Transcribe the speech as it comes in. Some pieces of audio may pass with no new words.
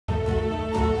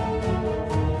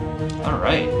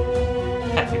Alright.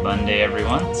 Happy Monday,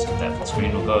 everyone. Let's get that full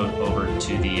screen. We'll go over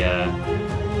to the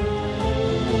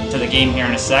game here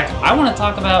in a sec. I want to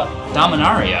talk about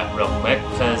Dominaria real quick,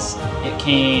 because it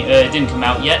didn't come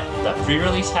out yet. The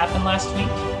pre-release happened last week,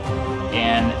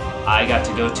 and I got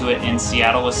to go to it in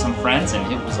Seattle with some friends,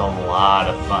 and it was a lot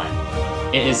of fun.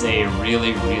 It is a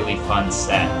really, really fun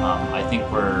set. I think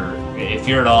if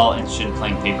you're at all interested in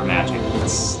playing Paper Magic,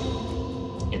 it's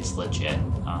legit.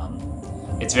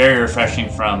 It's very refreshing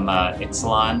from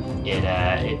Ixalan.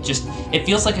 It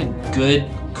feels like a good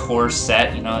core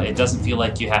set. You know, it doesn't feel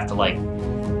like you have to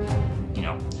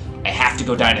I have to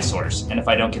go dinosaurs, and if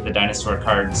I don't get the dinosaur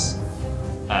cards,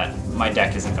 my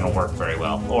deck isn't going to work very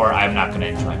well, or I'm not going to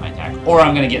enjoy my deck, or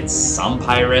I'm going to get some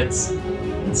pirates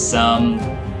and some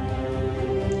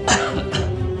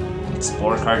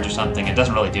explore cards or something. It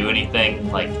doesn't really do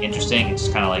anything like interesting. It's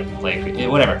just kind of like play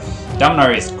whatever.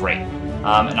 Dominaria is great.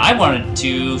 And I wanted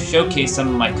to showcase some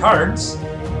of my cards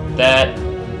that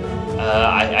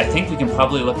I think we can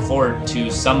probably look forward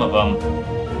to some of them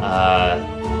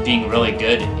being really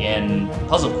good in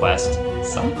Puzzle Quest.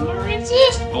 Some of them already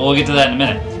exist, but we'll get to that in a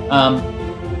minute.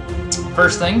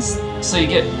 First things, so you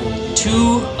get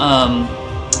two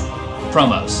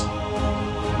promos.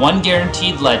 One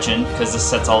guaranteed legend, because this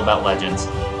set's all about legends,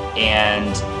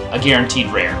 and a guaranteed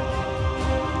rare.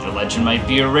 Your legend might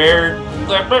be a rare.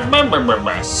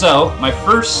 So, my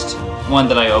first one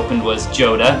that I opened was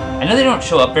Joda. I know they don't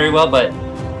show up very well, but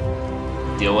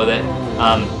deal with it.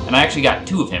 And I actually got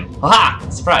two of him. Haha!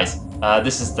 Surprise!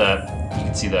 This is you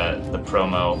can see the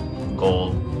promo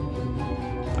gold.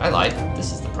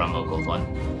 This is the promo gold one.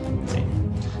 Let's see.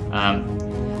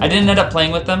 I didn't end up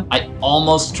playing with them. I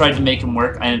almost tried to make him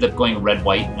work. I ended up going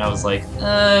red-white, and I was like,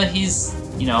 he's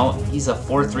a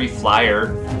 4/3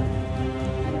 flyer.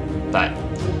 But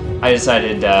I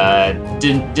decided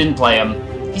didn't play him.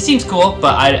 He seems cool,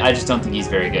 but I just don't think he's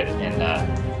very good in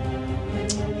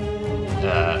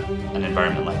an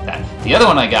environment like that. The other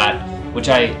one I got, which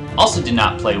I also did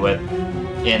not play with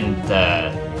in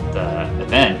the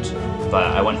event, but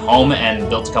I went home and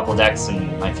built a couple decks,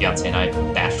 and my fiance and I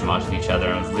bashed them onto each other,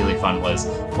 and it was really fun, was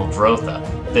Muldrotha.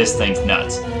 This thing's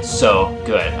nuts. So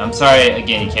good. I'm sorry,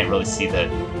 again, you can't really see the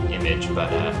image, but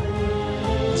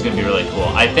it's going to be really cool.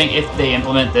 I think if they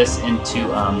implement this into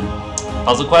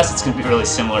Puzzle Quest, it's going to be really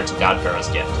similar to God Pharaoh's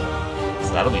Gift.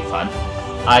 So that'll be fun.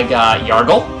 I got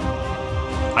Yargle.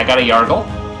 I got a Yargle.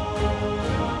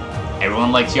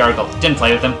 Everyone likes Yargle. Didn't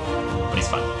play with him, but he's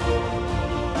fun.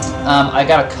 I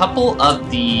got a couple of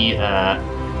the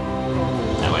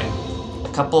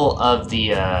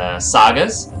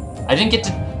sagas. I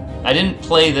didn't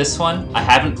play this one. I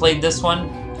haven't played this one.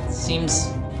 It seems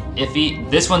iffy.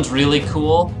 This one's really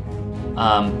cool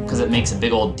because it makes a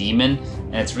big old demon,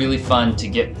 and it's really fun to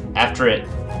get after it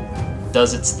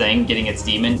does its thing, getting its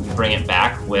demon. You bring it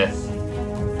back with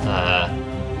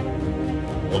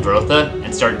Muldrotha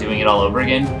and start doing it all over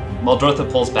again. Muldrotha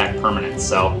pulls back permanents,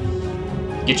 so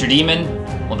get your demon.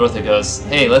 Muldrotha goes,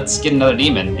 hey, let's get another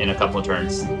demon in a couple of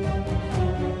turns.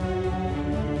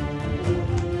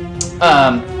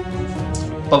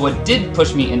 But what did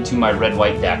push me into my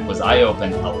red-white deck was I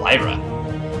opened a Lyra.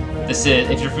 This is,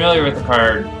 if you're familiar with the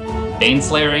card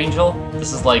Baneslayer Angel,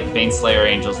 this is like Baneslayer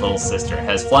Angel's little sister. It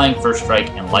has Flying, First Strike,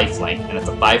 and Lifelink, and it's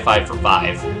a 5/5 for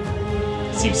 5.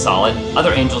 It seems solid.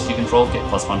 Other angels you control get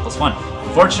 +1/+1.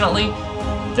 Unfortunately,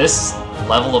 this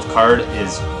level of card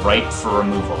is ripe for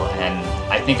removal, and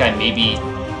I think I maybe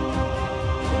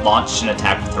launched an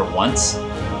attack with her once.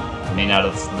 I may not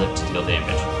have lived to deal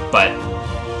damage, but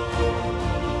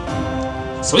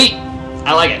sweet!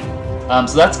 I like it.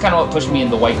 So that's kind of what pushed me in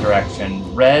the white direction.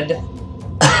 Red,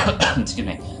 excuse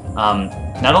me,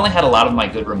 not only had a lot of my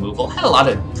good removal, had a lot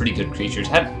of pretty good creatures,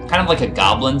 had kind of like a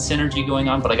goblin synergy going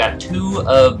on, but I got two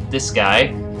of this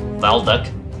guy, Valduk,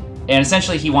 and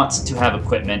essentially he wants to have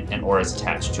equipment and auras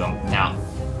attached to him now,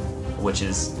 which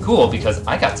is cool because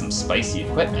I got some spicy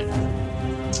equipment.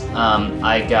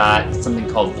 I got something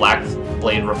called Black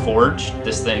Blade Reforged.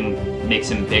 This thing makes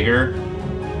him bigger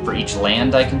for each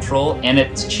land I control, and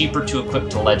it's cheaper to equip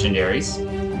to legendaries.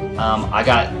 I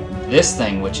got this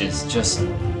thing, which is just...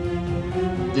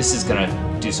 This is gonna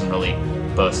do some really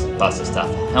busted stuff.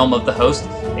 Helm of the Host.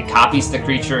 It copies the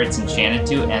creature it's enchanted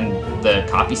to, and the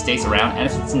copy stays around, and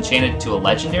if it's enchanted to a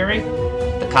legendary,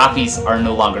 the copies are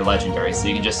no longer legendary, so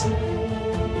you can just...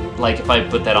 Like, if I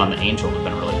put that on the Angel, it would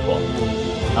have been really cool.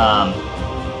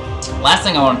 Last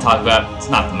thing I want to talk about, it's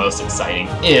not the most exciting,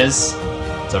 is...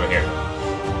 It's over here.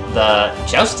 The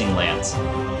Jousting Lands.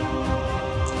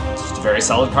 It's just a very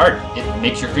solid card. It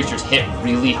makes your creatures hit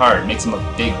really hard, makes them a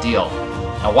big deal.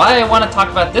 Now why I want to talk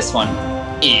about this one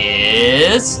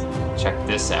is... Check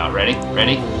this out. Ready?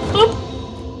 Ready? Boop!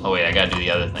 Oh, wait, I gotta do the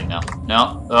other thing now.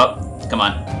 No. Oh, come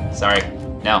on. Sorry.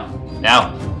 No.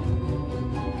 No.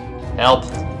 Help.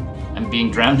 I'm being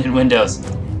drowned in windows.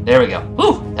 There we go.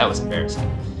 Whew! That was embarrassing.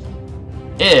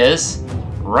 Is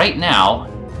right now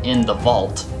in the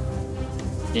vault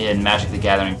in Magic the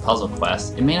Gathering Puzzle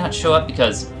Quest. It may not show up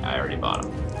because I already bought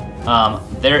them.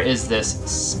 There is this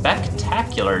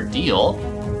spectacular deal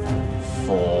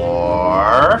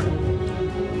for...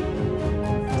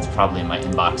 It's probably in my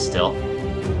inbox still.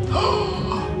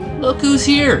 Look who's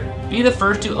here! Be the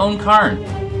first to own Karn.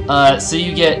 So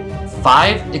you get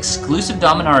 5 exclusive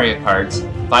Dominaria cards,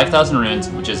 5,000 runes,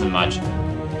 which isn't much,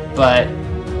 but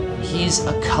he's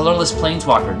a colorless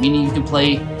planeswalker, meaning you can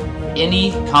play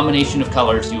any combination of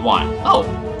colors you want. Oh,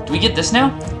 do we get this now?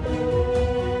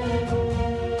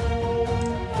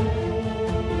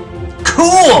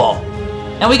 Cool!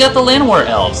 Now we got the Llanowar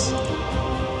Elves.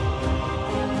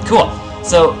 Cool.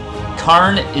 So,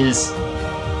 Karn is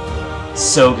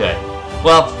so good.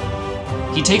 Well,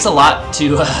 he takes a lot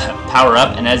to power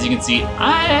up, and as you can see,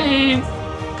 I've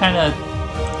kind of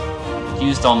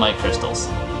used all my crystals.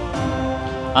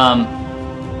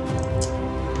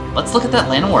 Let's look at that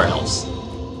Llanowar Elves.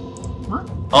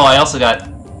 Oh, I also got...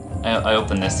 I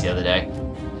opened this the other day.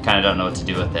 Kind of don't know what to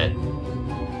do with it.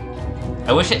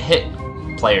 I wish it hit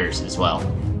players as well.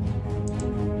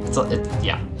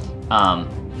 Yeah.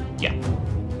 Yeah.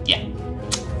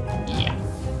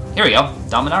 Here we go.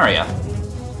 Dominaria.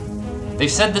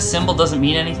 They've said the symbol doesn't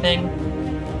mean anything.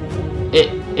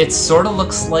 It sort of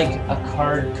looks like a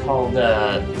card called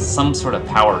some sort of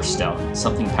Power Stone.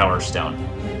 Something Power Stone.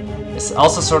 It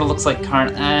also sort of looks like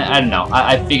Karn. I don't know.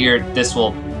 I figured this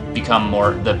will become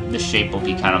more... The shape will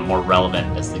be kind of more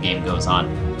relevant as the game goes on.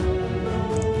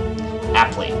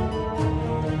 Aptly.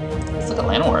 Let's look at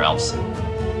Llanowar Elves.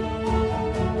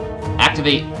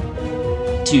 Activate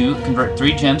 2, convert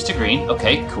 3 gems to green.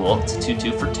 Okay, cool. It's a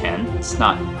 2/2 for 10. It's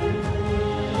not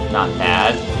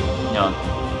bad. You know,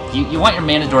 you want your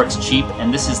mana dorks cheap,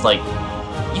 and this is like...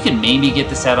 You can maybe get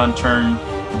this out on turn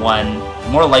 1.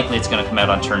 More likely it's going to come out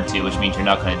on turn 2, which means you're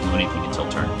not going to do anything until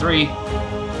turn 3.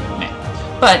 Man.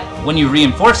 But when you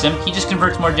reinforce him, he just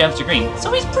converts more gems to green.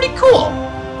 So he's pretty cool.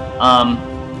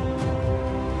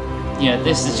 Yeah,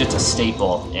 this is just a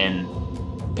staple in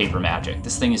Paper Magic.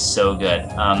 This thing is so good.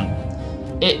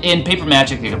 In Paper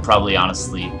Magic, it could probably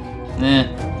honestly,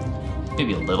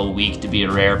 maybe a little weak to be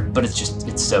a rare, but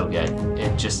it's so good.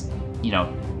 It just, you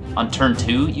know, on turn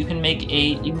 2, you can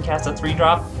cast a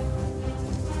 3-drop.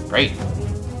 Great.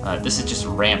 This is just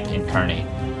Ramp Incarnate.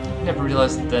 I never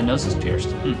realized that the nose was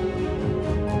pierced.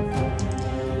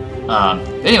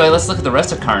 Anyway, let's look at the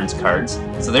rest of Karn's cards.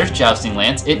 So there's Jousting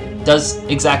Lance. It does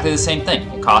exactly the same thing.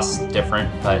 It costs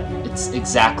different, but it's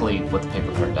exactly what the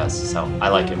paper card does. So I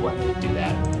like it when they do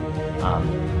that.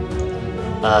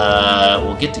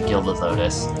 We'll get to Gilded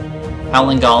Lotus.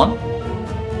 Howling Golem.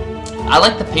 I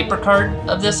like the paper card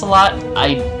of this a lot.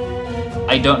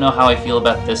 I don't know how I feel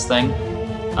about this thing.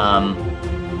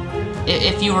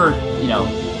 If you were, you know,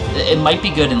 it might be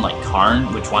good in like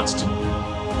Karn, which wants to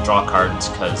draw cards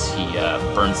because he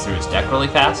burns through his deck really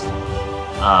fast,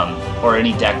 or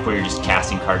any deck where you're just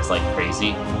casting cards like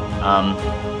crazy.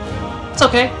 It's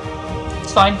okay.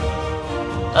 It's fine.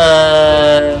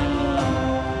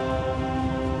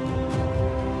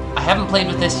 I haven't played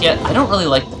with this yet. I don't really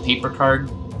like the paper card.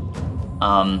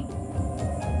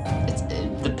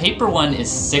 The paper one is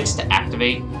 6 to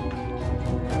activate,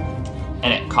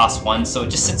 and it costs 1, so it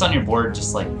just sits on your board,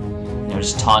 just like, you know,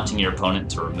 just taunting your opponent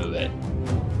to remove it.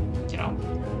 You know,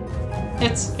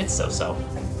 it's so-so.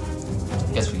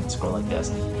 I guess we can scroll like this.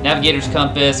 Navigator's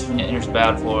Compass. When it enters the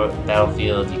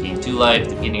battlefield, you gain 2 life. At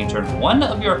the beginning of turn, 1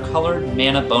 of your colored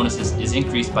mana bonuses is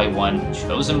increased by 1,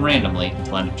 chosen randomly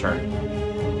until end of turn.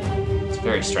 It's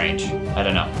very strange. I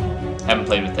don't know. Haven't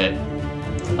played with it.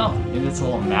 Oh, maybe it's a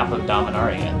little map of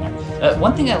Dominaria in there.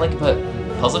 One thing I like about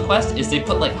Puzzle Quest is they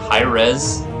put like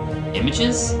high-res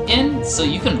images in, so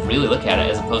you can really look at it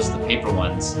as opposed to the paper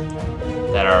ones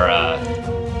that are,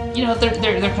 you know,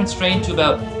 they're constrained to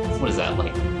about, what is that,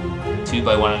 like 2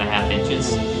 by 1.5 inches.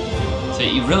 So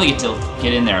you really get to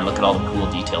get in there and look at all the cool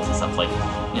details and stuff, like,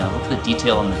 you know, look at the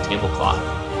detail on the tablecloth.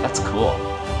 That's cool.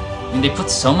 I mean, they put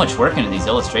so much work into these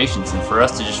illustrations, and for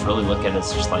us to just really look at it,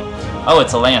 it's just like, oh,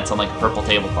 it's a lance on like a purple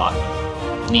tablecloth.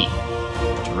 Neat.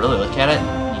 But to really look at it,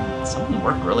 I mean, someone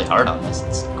worked really hard on this.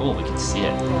 It's cool, we get to see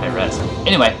it high res.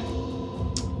 Anyway,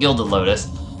 Gilded Lotus.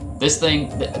 This thing,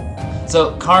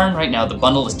 so Karn right now, the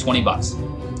bundle is $20,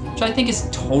 which I think is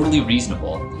totally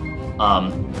reasonable.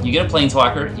 You get a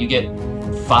Planeswalker, you get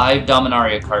 5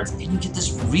 Dominaria cards, and you get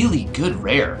this really good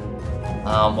rare.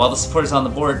 While the support is on the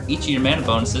board, each of your mana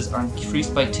bonuses are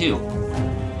increased by 2.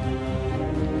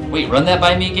 Wait, run that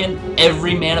by me again?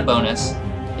 Every mana bonus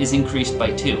is increased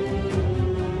by 2.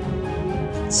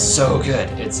 It's so good.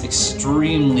 It's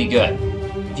extremely good.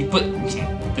 If you put...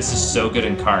 This is so good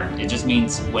in Karn. It just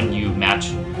means when you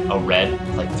match a red,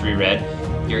 like 3 red,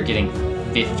 you're getting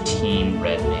 15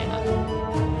 red mana.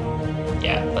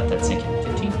 Yeah, let that sink in.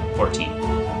 15? 14.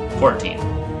 14.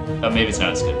 Oh, maybe it's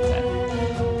not as good as that.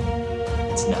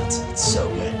 It's nuts. It's so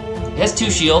good. It has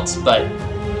 2 shields, but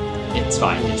it's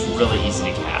fine. It's really easy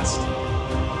to cast.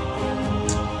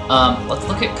 Let's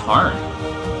look at Karn.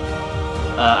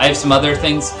 I have some other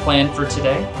things planned for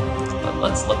today, but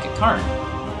let's look at Karn.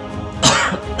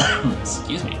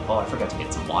 Excuse me. Oh, I forgot to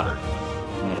get some water.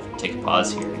 I'm going to take a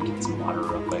pause here and get some water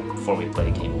real quick before we play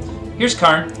a game. Here's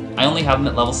Karn. I only have him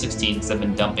at level 16 because I've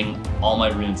been dumping all my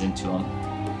runes into him.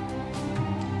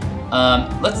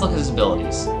 Let's look at his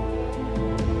abilities.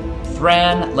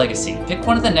 Thran Legacy. Pick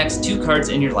one of the next 2 cards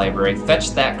in your library,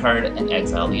 fetch that card, and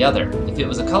exile the other. If it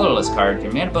was a colorless card,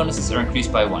 your mana bonuses are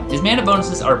increased by 1. His mana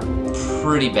bonuses are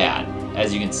pretty bad,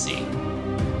 as you can see.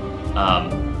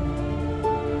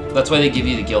 That's why they give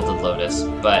you the Gilded Lotus,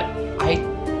 but I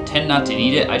tend not to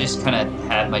need it. I just kind of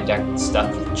have my deck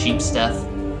stuck with cheap stuff,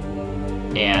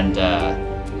 and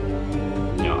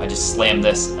you know, I just slam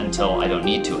this until I don't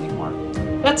need to anymore.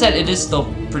 That said, it is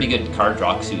still pretty good card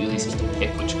draw, because you at least have to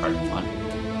pick which card you want.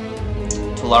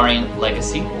 Tolarian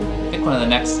Legacy. Pick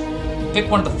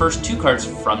one of the first 2 cards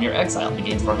from your exile and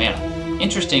gain 4 mana.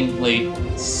 Interestingly,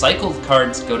 cycled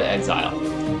cards go to exile.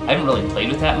 I haven't really played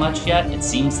with that much yet. It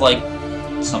seems like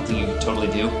something you could totally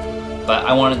do, but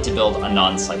I wanted to build a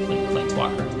non-cycling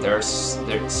Planeswalker.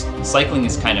 Cycling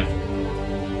is kind of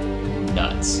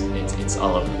nuts. It's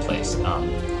all over the place.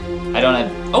 I don't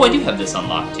have... Oh, I do have this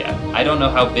unlocked yet. I don't know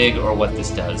how big or what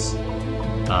this does.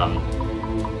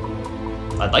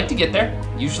 I'd like to get there.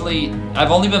 Usually,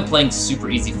 I've only been playing super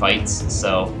easy fights,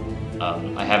 so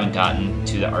I haven't gotten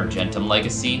to the Argentum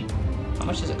Legacy. How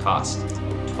much does it cost?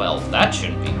 12. That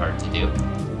shouldn't be hard to do.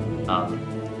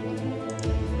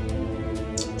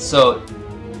 So,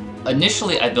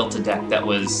 initially I built a deck that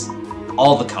was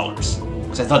all the colors,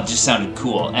 because I thought it just sounded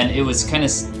cool, and it was kind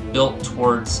of built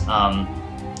towards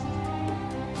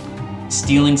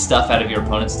stealing stuff out of your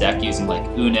opponent's deck using like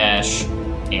Unesh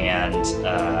and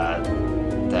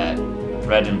that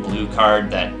red and blue card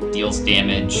that deals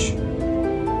damage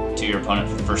to your opponent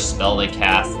for the first spell they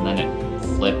cast, and then it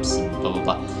flips and blah blah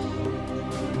blah.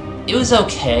 It was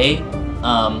okay.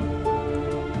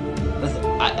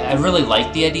 I really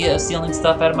like the idea of stealing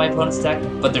stuff out of my opponent's deck,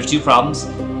 but there's 2 problems.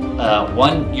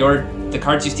 One, the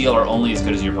cards you steal are only as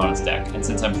good as your opponent's deck, and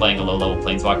since I'm playing a low-level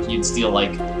Planeswalker, you'd steal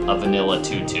like a vanilla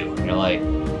 2/2, and you're like,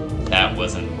 that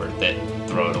wasn't worth it.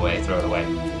 Throw it away, throw it away.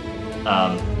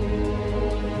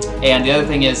 And the other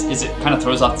thing is it kind of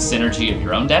throws off the synergy of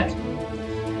your own deck.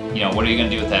 You know, what are you going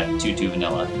to do with that 2/2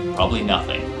 vanilla? Probably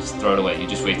nothing. Just throw it away. You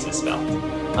just wasted a spell.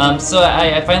 So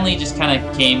I finally just kind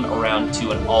of came around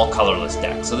to an all-colorless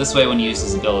deck. So this way, when you use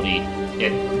this ability,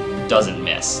 it doesn't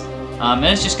miss. And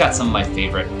it's just got some of my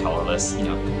favorite colorless, you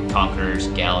know, Conquerors,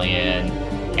 Galleon,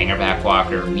 Hangerback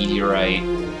Walker, Meteorite.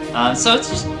 So it's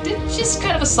just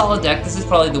kind of a solid deck. This is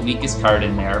probably the weakest card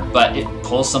in there, but it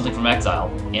pulls something from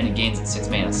exile, and it gains at 6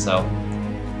 mana, so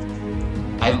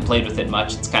I haven't played with it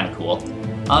much. It's kind of cool.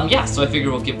 Yeah, so I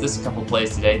figure we'll give this a couple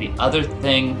plays today. The other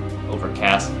thing,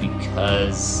 overcast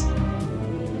because...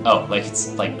 Oh, like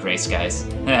it's like gray skies.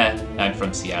 I'm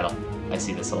from Seattle. I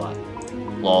see this a lot.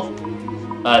 Lol.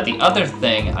 The other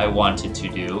thing I wanted to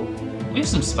do... We have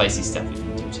some spicy stuff we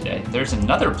can do today. There's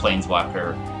another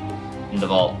Planeswalker in the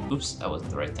vault. Oops, that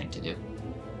wasn't the right thing to do.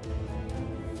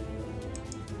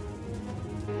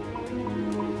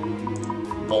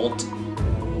 Vault.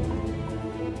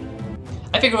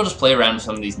 I figure we'll just play around with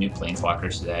some of these new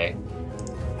Planeswalkers today.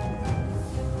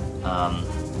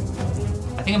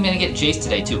 I think I'm going to get Jace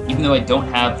today too, even though I don't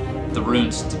have the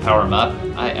runes to power him up.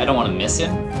 I don't want to miss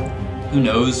him. Who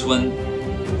knows when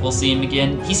we'll see him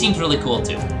again. He seems really cool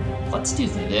too. Let's do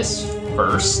this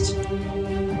first.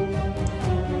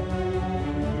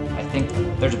 I think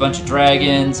there's a bunch of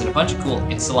dragons and a bunch of cool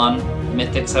Ixalan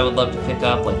mythics I would love to pick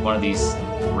up, like one of these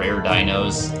rare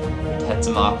dinos.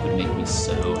 Tetzimoc would make me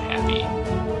so happy.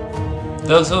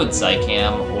 Those would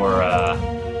Psycam or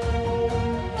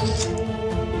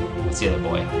what's the other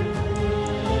boy?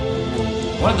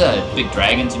 One of the big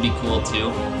dragons would be cool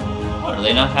too. Oh, do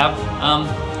they not have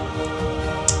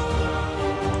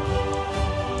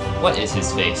what is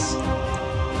his face?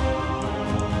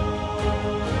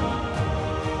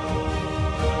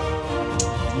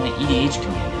 EDH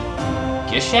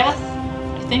commander. Gishath,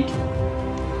 I think?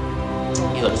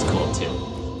 He looks cool, too.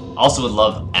 Also would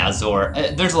love Azor.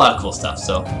 There's a lot of cool stuff,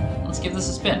 so let's give this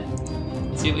a spin.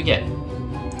 Let's see what we get.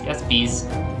 Yes, bees.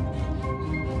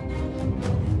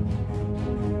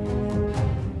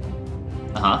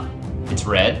 Uh-huh. It's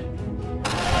red.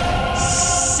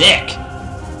 Sick!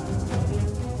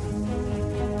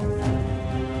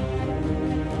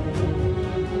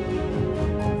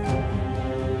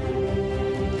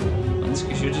 When this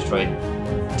creature destroyed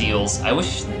deals... I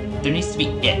wish there needs to be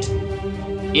it.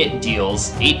 It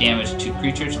deals 8 damage to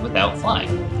creatures without flying.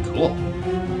 Cool.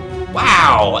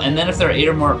 Wow! And then if there are 8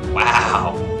 or more...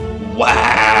 Wow!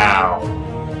 Wow!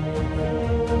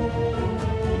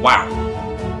 Wow.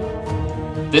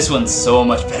 This one's so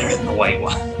much better than the white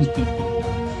one.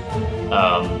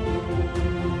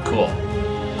 Cool.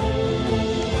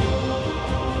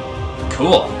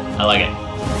 Cool. I like it.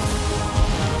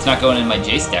 It's not going in my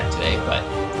Jace deck today, but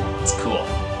it's cool.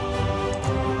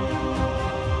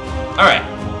 Alright.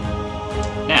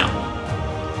 Now,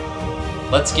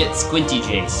 let's get Squinty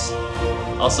Jace.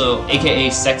 Also, aka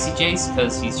Sexy Jace,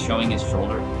 because he's showing his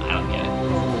shoulder. I don't get it.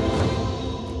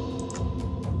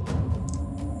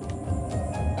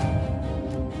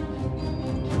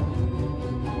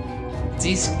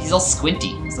 He's all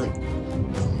squinty. He's like,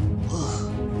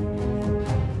 ugh.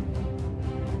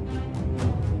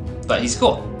 But he's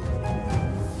cool.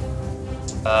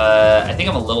 I think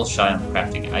I'm a little shy on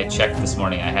crafting. I checked this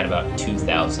morning, I had about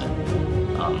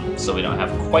 2,000. So we don't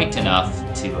have quite enough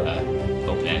to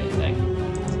open anything.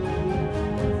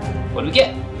 What do we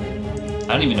get?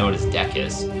 I don't even know what his deck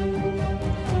is.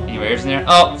 Any rares in there?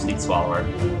 Oh, Fleet Swallower.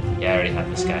 Yeah, I already have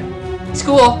this guy. He's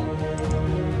cool!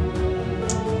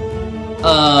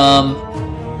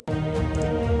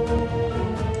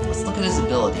 Let's look at his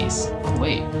abilities. Oh,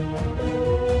 wait.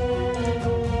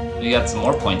 We got some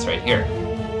more points right here.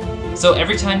 So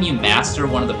every time you master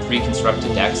one of the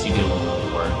pre-constructed decks, you get a little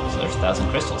reward. So there's 1,000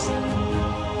 crystals.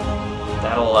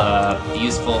 That'll be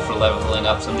useful for leveling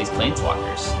up some of these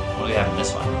planeswalkers. What do we have in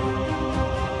this one?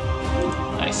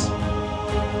 Nice.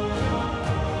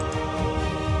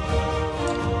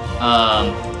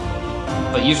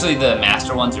 But usually the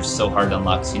master ones are so hard to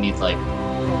unlock, so you need like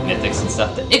mythics and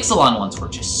stuff. The Ixalan ones were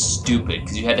just stupid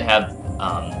because you had to have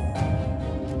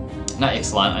not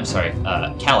Ixalan, I'm sorry,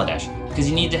 Kaladesh, because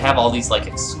you need to have all these like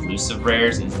exclusive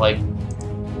rares, and it's like,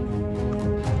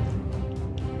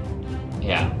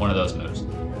 yeah, one of those moves.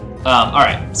 All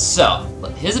right, so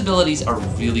his abilities are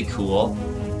really cool.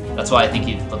 That's why I think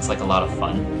he looks like a lot of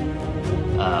fun.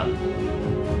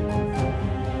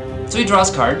 So he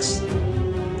draws cards,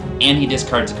 and he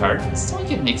discards a card. So we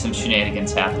could make some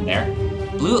shenanigans happen there.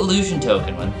 Blue illusion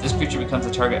token. When this creature becomes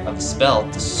the target of a spell,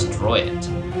 destroy it.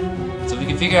 So if we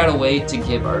can figure out a way to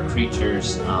give our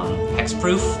creatures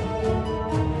hexproof.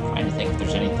 Trying to think if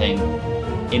there's anything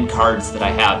in cards that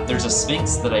I have. There's a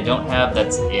Sphinx that I don't have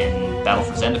that's in Battle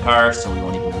for Zendikar, so we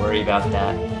won't even worry about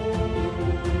that.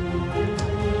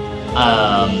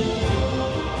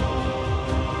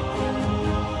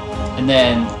 And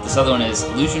then this other one is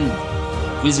Illusion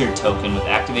Wizard token with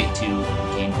Activate 2,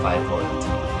 gain 5 loyalty.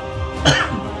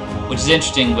 Which is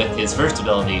interesting with his first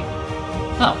ability.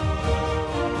 Oh.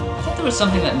 I thought there was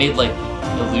something that made, like,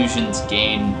 illusions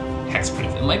gain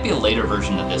hexproof. It might be a later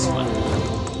version of this one.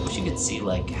 Wish you could see,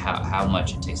 like, how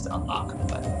much it takes to unlock.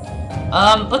 But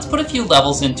let's put a few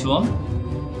levels into him.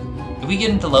 If we get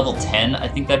into level 10, I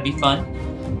think that'd be fun.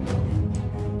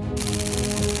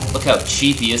 Look how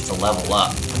cheap he is to level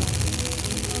up.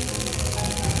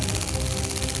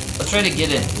 Let's try to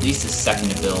get at least a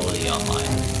second ability online.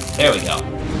 There we go.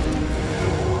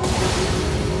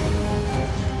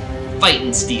 Fight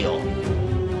and Steel.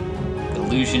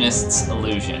 Illusionist's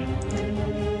Illusion.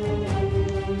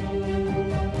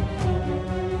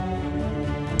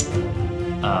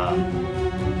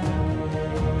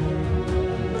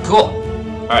 Cool.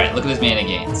 Alright, look at his mana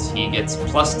gains. He gets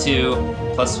 +2,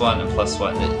 +1, and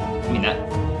 +1. I mean, that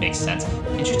makes sense.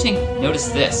 Interesting, notice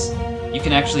this. You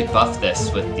can actually buff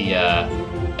this with the, I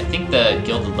think the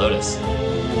Gilded Lotus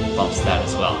bumps that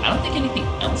as well. I don't think anything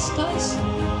else does,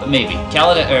 but maybe.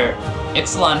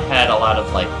 Ixalan had a lot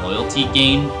of, like, loyalty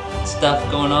gain stuff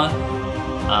going on,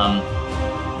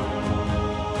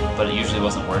 but it usually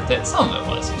wasn't worth it. Some of it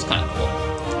was. It was kind of cool.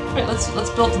 Alright, let's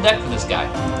build the deck for this guy.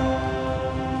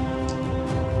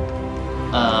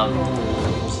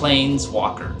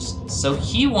 Planeswalkers. So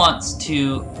he wants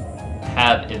to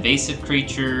have evasive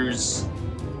creatures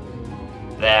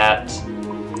that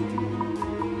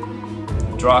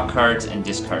draw cards and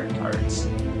discard cards.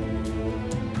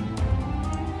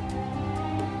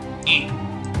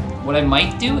 what I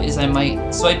might do is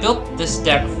so I built this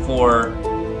deck for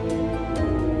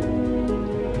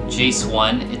Jace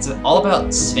 1. It's all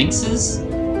about Sphinxes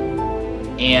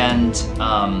and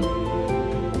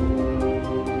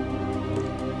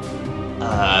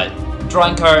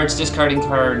drawing cards, discarding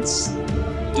cards,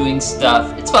 doing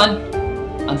stuff. It's fun.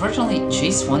 Unfortunately,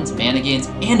 Jace 1's mana gains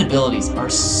and abilities are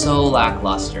so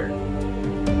lackluster.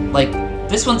 Like,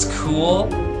 this one's cool,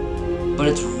 but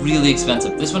it's really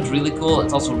expensive. This one's really cool,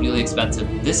 it's also really expensive.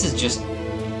 This is just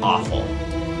awful.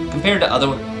 Compared to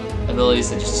other abilities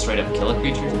that just straight up kill a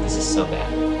creature, this is so bad.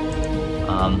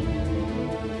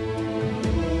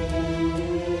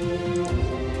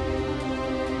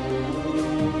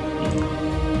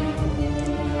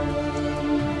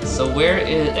 So where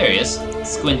is... there he is.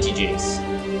 Squinty Jace.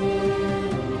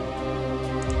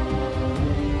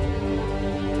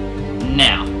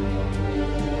 Now.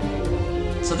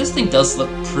 So this thing does look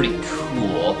pretty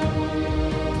cool.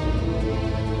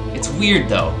 It's weird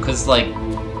though, because like,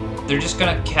 they're just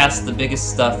gonna cast the biggest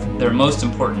stuff, their most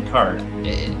important card.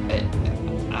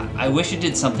 I wish it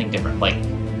did something different, like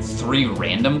 3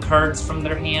 random cards from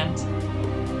their hand.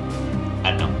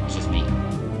 I don't know, it's just me.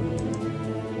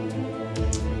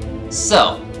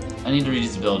 So, I need to read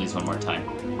his abilities one more time.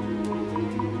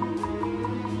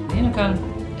 The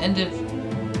end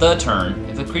of the turn.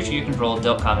 If a creature you control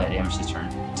dealt combat damage this turn,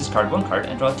 discard 1 card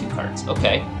and draw 2 cards.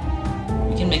 Okay.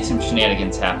 We can make some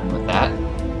shenanigans happen with that.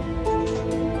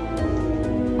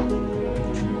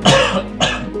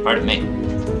 Pardon me.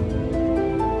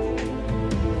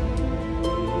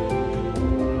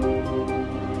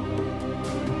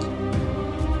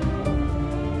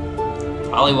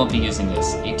 Probably won't be using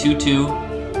this. A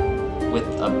 2/2 with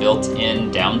a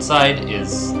built-in downside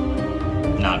is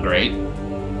not great.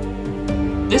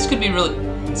 This could be really,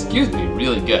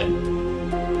 really good.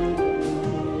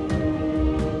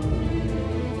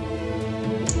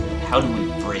 How do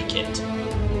we break it?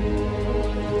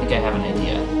 I think I have an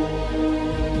idea.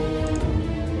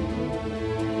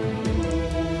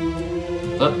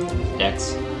 Oop,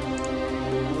 decks.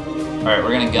 Alright,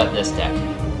 we're gonna gut this deck.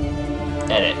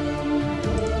 Edit.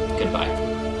 Goodbye.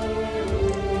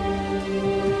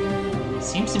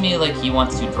 Seems to me like he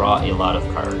wants to draw a lot of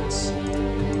cards.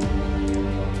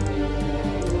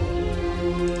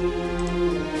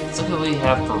 Let's look at what we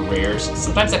have for rares.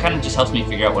 Sometimes that kind of just helps me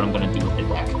figure out what I'm going to do with the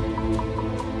deck.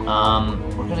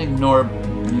 We're going to ignore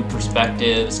blue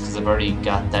perspectives because I've already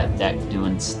got that deck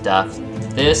doing stuff.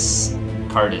 This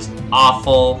card is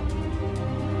awful.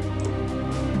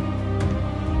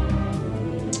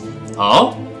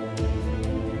 Oh?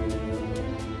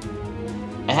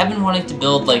 I have been wanting to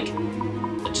build like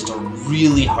just a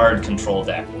really hard control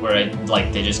deck where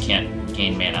they just can't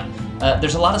gain mana.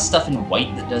 There's a lot of stuff in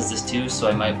white that does this too, so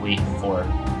I might wait for,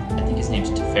 I think his name's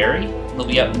Teferi. He'll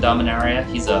be out in Dominaria.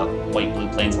 He's a white-blue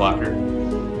planeswalker.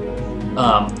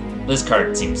 This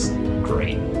card seems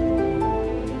great.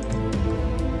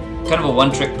 Kind of a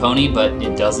one-trick pony, but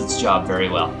it does its job very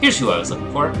well. Here's who I was looking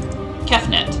for.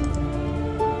 Kefnet.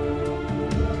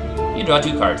 You draw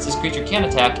 2 cards. This creature can't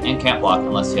attack and can't block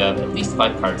unless you have at least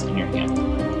 5 cards in your hand.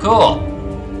 Cool!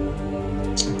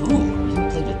 Ooh, we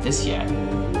haven't played with this yet.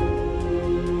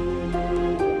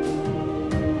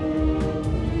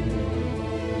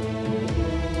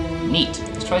 Neat.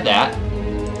 Let's try that.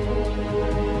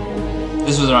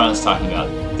 This was what I was talking about.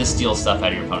 This steals stuff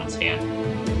out of your opponent's hand.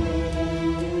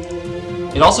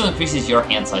 It also increases your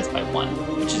hand size by 1,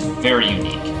 which is very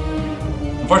unique.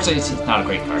 Unfortunately, it's not a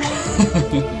great card.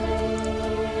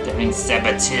 Daring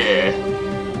Saboteur.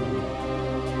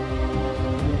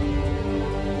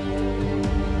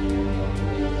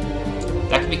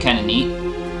 That could be kind of neat.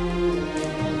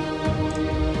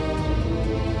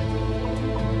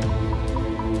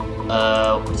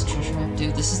 What does Treasure Map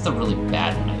do? This is the really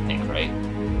bad one, I think, right?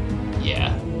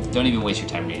 Yeah. Don't even waste your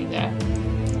time reading that.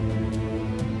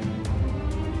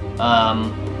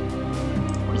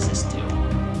 What does this do?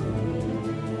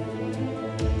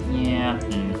 Yeah, I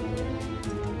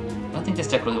don't think this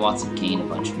deck really wants to gain a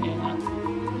bunch of mana.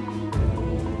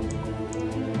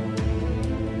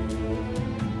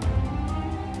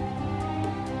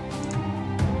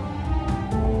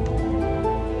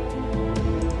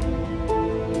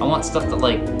 I want stuff that,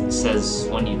 like, says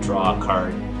when you draw a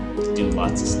card to do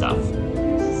lots of stuff.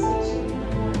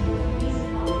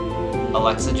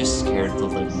 Alexa just scared the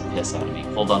living piss out of me.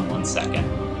 Hold on 1 second.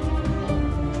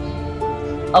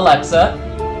 Alexa,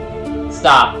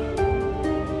 stop.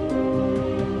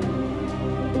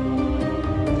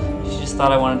 She just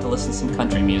thought I wanted to listen to some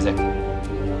country music.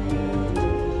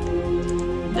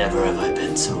 Never have I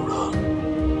been so wrong.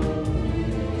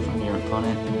 From your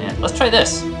opponent. And let's try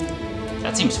this.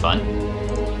 That seems fun.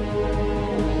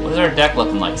 What is our deck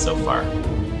looking like so far?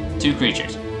 2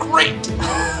 creatures. Great!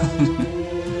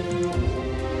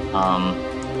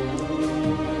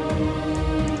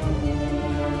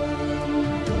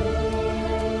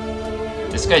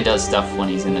 This guy does stuff when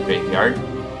he's in the graveyard.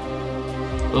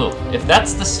 Ooh, if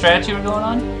that's the strategy we're going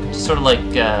on, just sort of like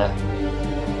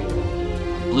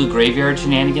blue graveyard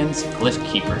shenanigans, Glyph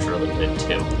Keeper's really good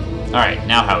too. Alright,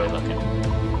 now how are we looking?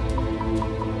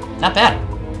 Not bad.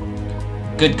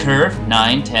 Good curve,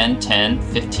 9, 10, 10,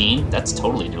 15, that's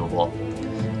totally doable.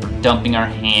 We're dumping our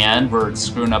hand, we're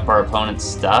screwing up our opponent's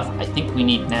stuff. I think we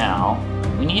need now,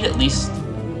 we need at least,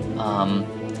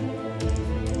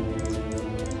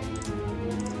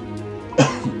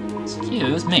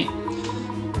 excuse me.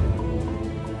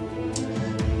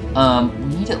 We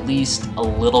need at least a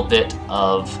little bit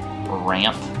of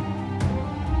ramp,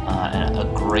 and a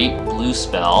great blue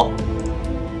spell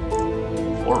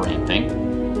for ramping.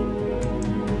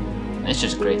 It's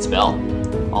just a great spell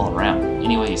all around.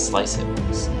 Any way you slice it.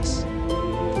 What's this?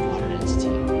 Water entity.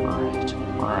 Alright,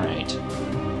 alright.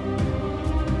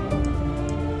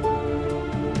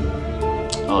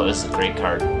 Oh, this is a great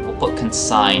card. We'll put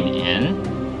Consign in.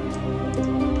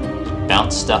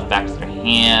 Bounce stuff back to their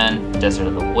hand. Desert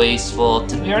of the Wasteful.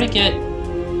 Did we already get...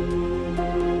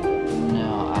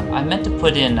 No, I meant to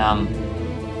put in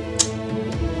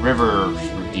River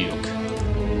Rebuke.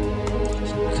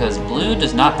 Because blue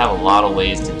does not have a lot of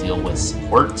ways to deal with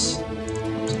supports. I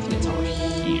think it's over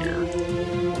here.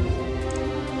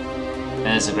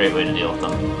 And it's a great way to deal with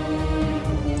them.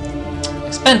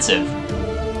 Expensive,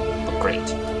 but great.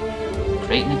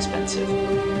 Great and expensive.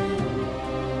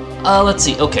 Let's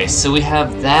see. Okay, so we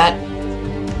have that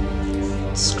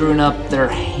screwing up their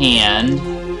hand.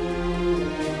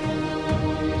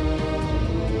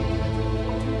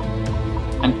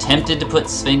 I'm tempted to put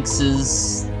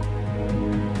Sphinx's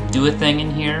do a thing in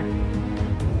here.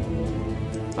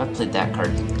 If I played that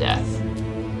card to death.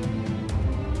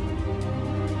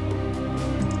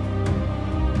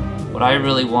 What I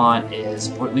really want is...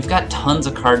 We've got tons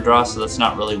of card draw, so that's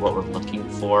not really what we're looking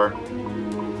for.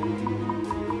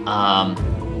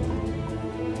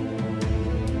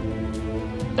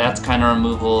 That's kind of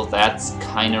removal, that's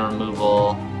kind of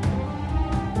removal.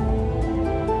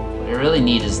 What I really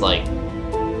need is, like,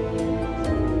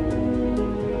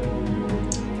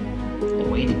 a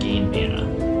way to gain mana.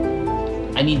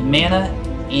 I need mana,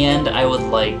 and I would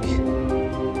like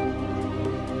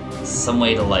some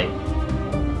way to, like,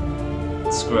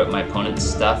 screw up my opponent's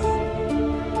stuff.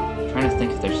 I'm trying to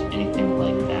think if there's anything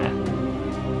like that.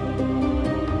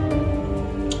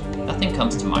 Nothing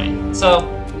comes to mind. So,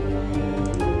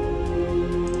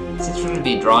 since we're going to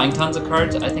be drawing tons of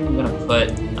cards, I think I'm going to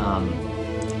put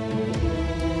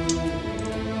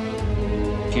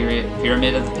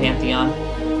Pyramid of the Pantheon.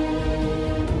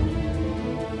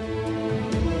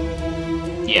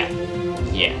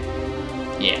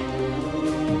 Yeah.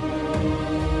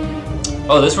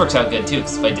 Oh, this works out good too,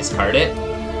 because if I discard it,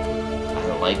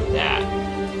 I like that.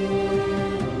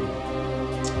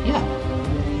 Yeah.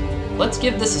 Let's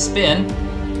give this a spin.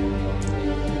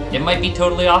 It might be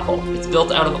totally awful. It's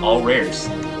built out of all rares.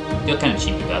 I feel kind of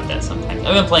cheap about that sometimes.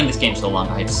 I've been playing this game so long,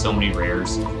 I have so many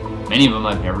rares. Many of them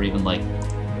I've never even, like,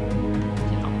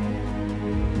 you know,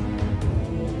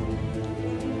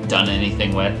 done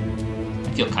anything with.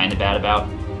 I feel kind of bad about.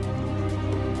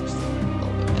 Just a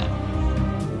little bit bad.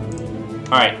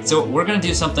 Alright, so we're going to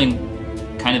do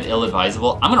something kind of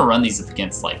ill-advisable. I'm going to run these up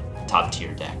against, like,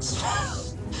 top-tier decks.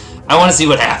 I want to see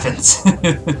what happens.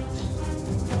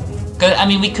 I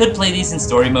mean, we could play these in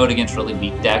story mode against really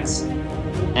weak decks,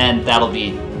 and that'll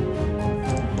be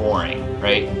boring,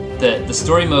 right? The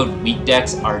story mode weak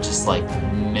decks are just, like,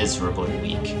 miserably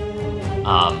weak.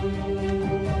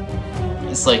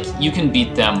 It's like, you can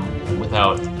beat them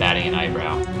without batting an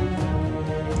eyebrow.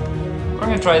 We're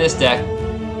gonna try this deck.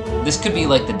 This could be,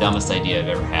 like, the dumbest idea I've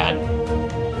ever had.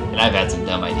 And I've had some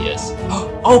dumb ideas.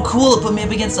 Oh, cool! It put me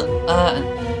up against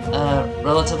a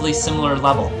relatively similar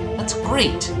level. That's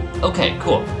great! Okay,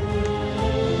 cool.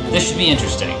 This should be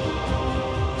interesting.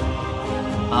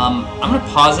 I'm gonna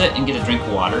pause it and get a drink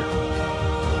of water.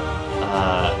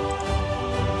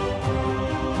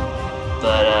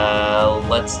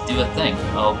 Let's do a thing.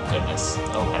 Oh, goodness.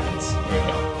 Oh, heavens. Here we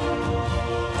go.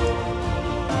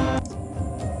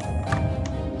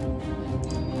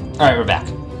 Alright, we're back.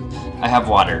 I have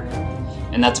water.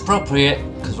 And that's appropriate,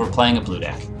 because we're playing a blue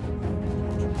deck.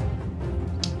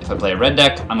 If I play a red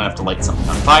deck, I'm gonna have to light something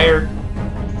on fire.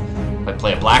 If I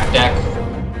play a black deck,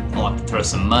 I'll have to throw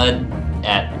some mud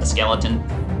at a skeleton.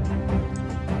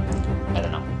 I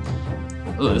don't know.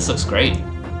 Ooh, this looks great.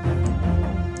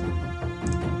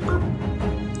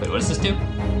 Wait, what does this do?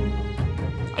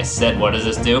 I said, what does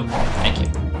this do? Thank you.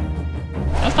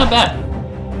 That's not bad.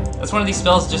 That's one of these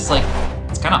spells just like,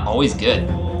 it's kind of always good.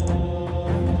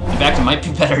 In fact, it might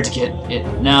be better to get it.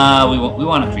 Nah, we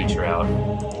want a creature out,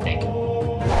 I think.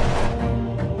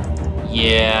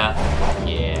 Yeah.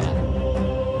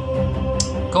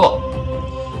 Cool.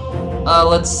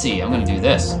 Let's see. I'm gonna do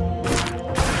this.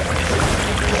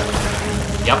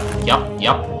 Yup.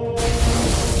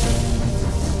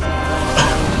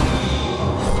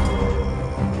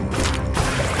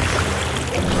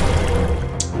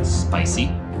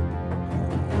 Spicy.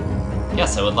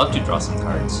 Yes, I would love to draw some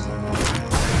cards.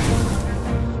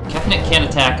 Kefnet can't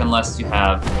attack unless you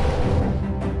have...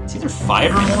 It's either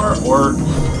 5 or more, or...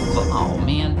 Oh,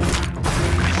 man.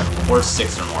 Or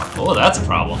 6 or more. Oh, that's a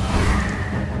problem.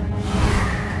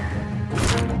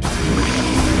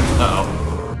 Uh-oh.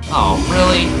 Oh,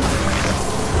 really?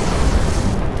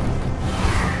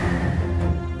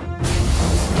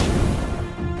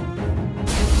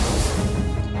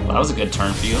 Well, that was a good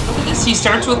turn for you. Look at this, he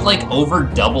starts with, like, over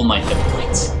double my hit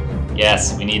points.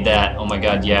 Yes, we need that. Oh my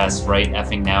god, yes. Right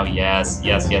effing now, yes.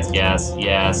 Yes.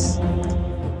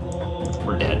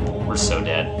 We're dead. We're so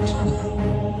dead.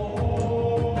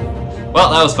 Well,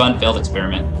 that was fun. Failed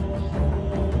experiment.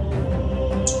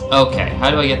 Okay, how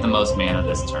do I get the most mana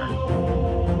this turn?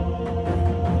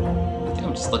 I think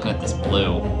I'm just looking at this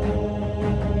blue.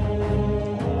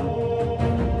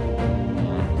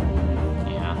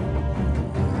 Yeah.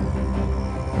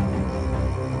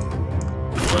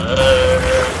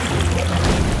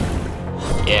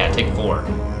 Yeah, take 4.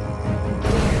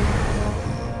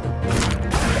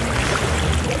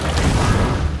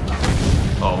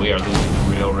 Oh, we are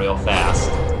losing real fast.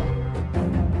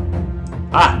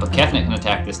 Ah, but Kefnet can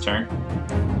attack this turn.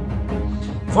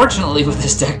 Fortunately, with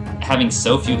this deck having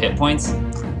so few hit points,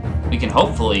 we can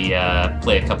hopefully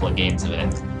play a couple of games of it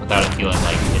without it feeling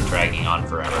like it's dragging on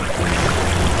forever.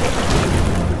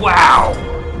 Wow!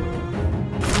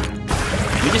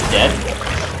 We just dead?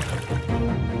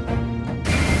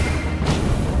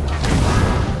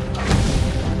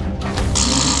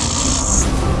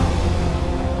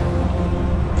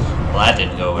 Well, that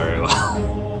didn't go very well.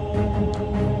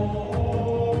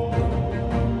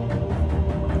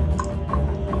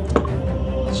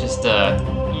 Let's just,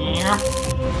 yeah.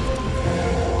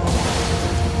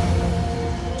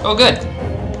 Oh, good.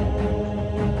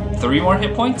 3 more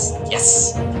hit points?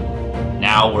 Yes!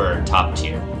 Now we're top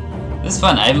tier. This is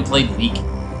fun. I haven't played weak.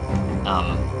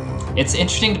 It's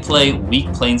interesting to play weak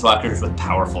planeswalkers with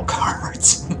powerful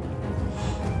cards.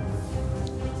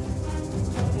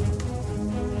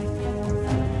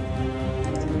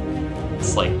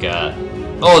 It's like,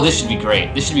 oh, this should be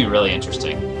great. This should be really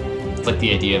interesting. It's like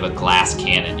the idea of a glass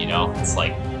cannon, you know? It's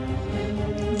like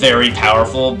very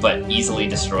powerful, but easily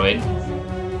destroyed.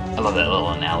 I love that little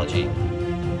analogy.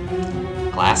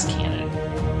 Glass cannon.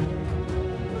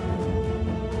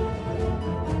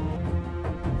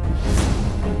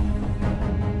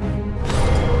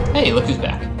 Hey, look who's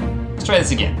back. Let's try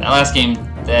this again. That last game,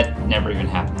 that never even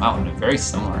happened. Wow, in a very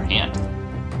similar hand.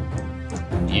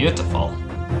 Beautiful.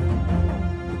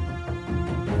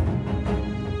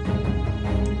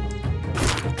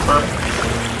 Perfect.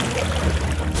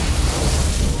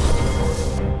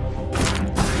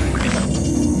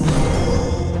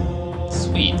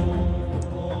 Sweet.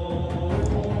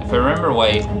 If I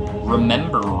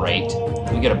remember right,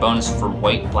 we get a bonus for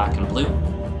white, black, and blue,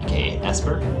 aka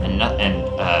Esper, and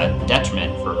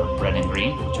detriment for red and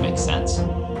green, which makes sense.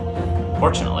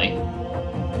 Fortunately,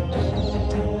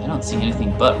 I don't see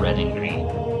anything but red and green.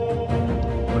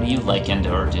 What do you like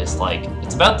or dislike?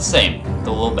 It's about the same,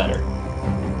 though a little better.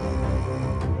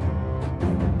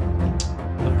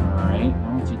 Alright,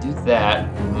 well, if you do that,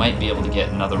 you might be able to get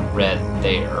another red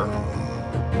there.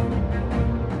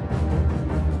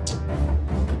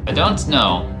 I don't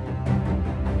know.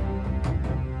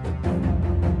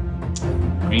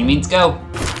 Green means go.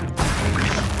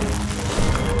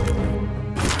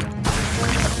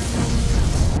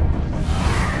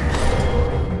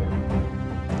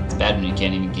 It's bad when you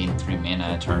can't even gain 3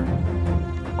 mana a turn.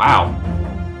 Wow.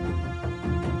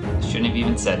 Shouldn't have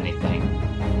even said anything.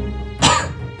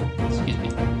 Excuse me.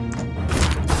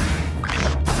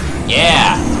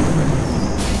 Yeah!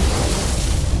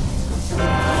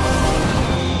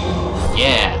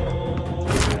 Yeah!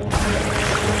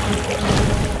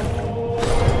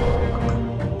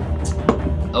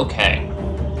 Okay.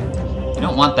 You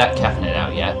don't want that Kefnet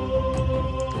out yet.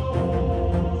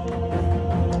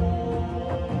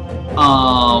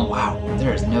 Wow.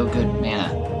 There is no good mana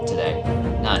today.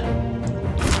 None.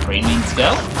 Green means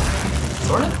go?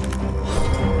 Sort of?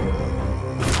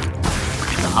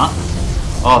 Uh-huh.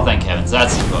 Oh, thank heavens.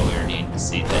 That's what we were needing to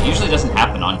see. That usually doesn't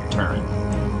happen on your turn.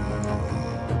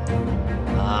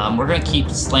 We're going to keep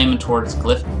slamming towards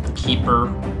Glyph Keeper.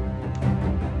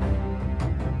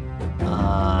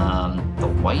 The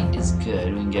white is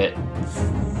good. We can get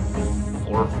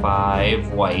 4 or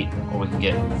 5 white, or we can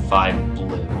get 5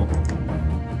 blue.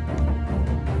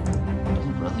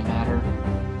 Doesn't really matter.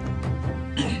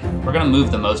 We're going to move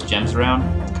the most gems around.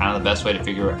 It's kind of the best way to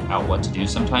figure out what to do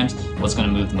sometimes. What's going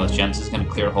to move the most gems is going to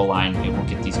clear a whole line. Maybe we'll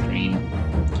get these green.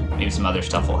 Maybe some other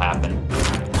stuff will happen.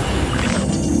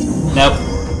 Nope.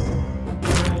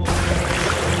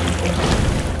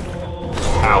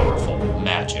 Powerful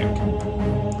magic.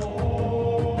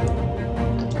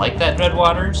 I like that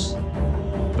Dreadwaters,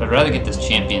 but I'd rather get this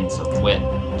Champion of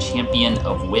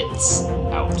Wits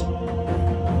out.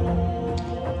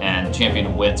 And Champion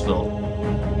of Wits will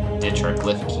ditch our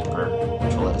Glyph Keeper,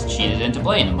 which will let us cheat it into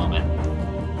play in a moment.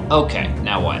 Okay,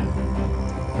 now what?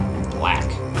 Black.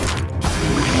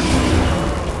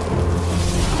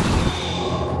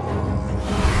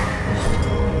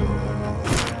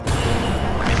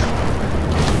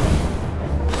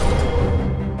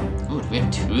 Ooh, do we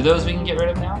have 2 of those we can get rid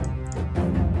of now?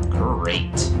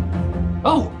 Great.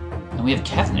 Oh, and we have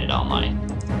Kevnet online.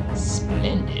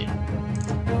 Splendid.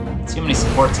 Let's see how many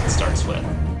supports it starts with.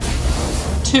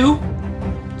 2.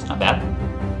 It's not bad.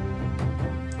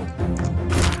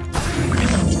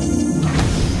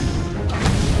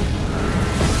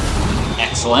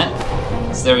 Excellent.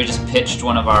 So there we just pitched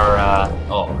one of our,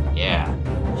 oh, yeah.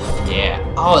 Yeah.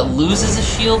 Oh, it loses a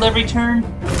shield every turn?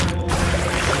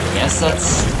 Guess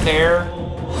that's fair.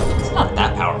 It's not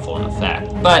that powerful in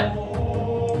effect, but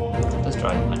it does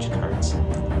draw you a bunch of cards.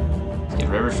 Let's get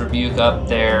River's Rebuke up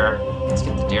there. Let's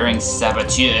get the Daring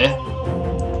Saboteur.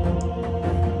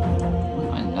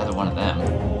 Another one of them.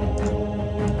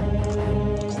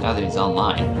 Because now that he's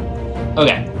online.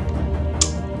 Okay.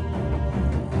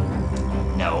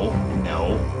 No,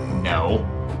 no, no.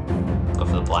 Go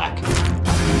for the black.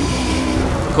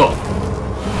 Cool.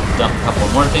 Dump a couple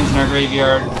more things in our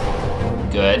graveyard.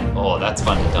 Good. Oh, that's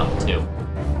fun to dump too.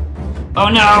 Oh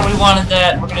no, we wanted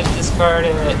that. We're gonna discard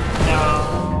it. No.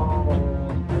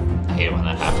 I hate it when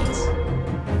that happens.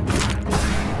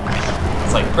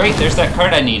 It's like, great, there's that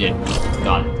card I needed.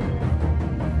 Gone.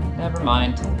 Never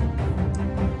mind.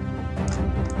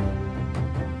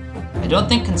 I don't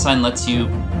think Consign lets you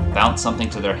bounce something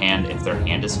to their hand if their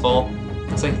hand is full.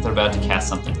 Looks like they're about to cast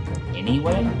something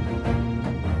anyway.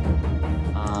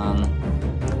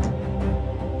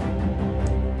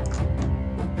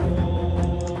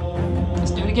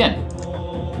 Let's do it again.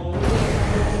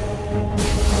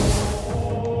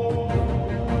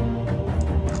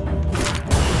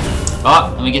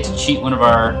 Oh, and we get to cheat one of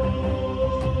our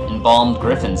Embalmed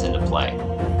Griffins into play.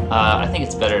 I think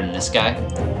it's better than this guy.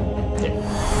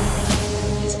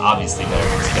 It's obviously better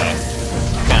than this guy.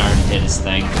 Kind of already did his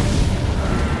thing.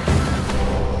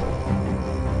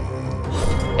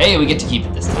 Hey, we get to keep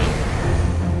it this time.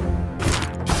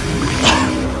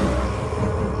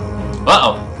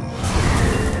 Uh-oh.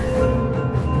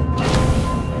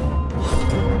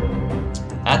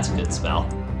 That's a good spell.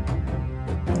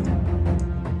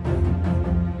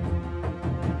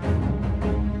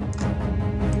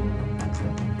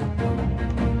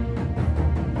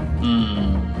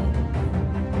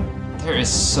 There is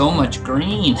so much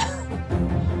green.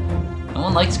 No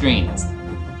one likes green. It's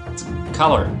a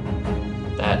color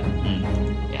that,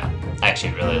 yeah. I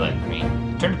actually really like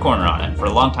green. Turned a corner on it. For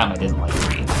a long time I didn't like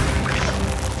green.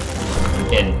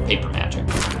 In Paper Magic.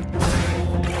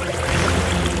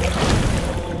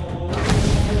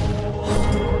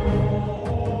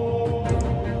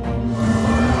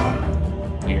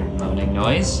 Weird moaning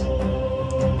noise.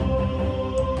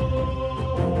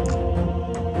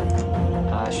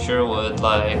 Sure would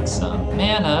like some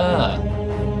mana.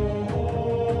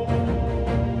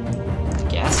 I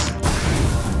guess.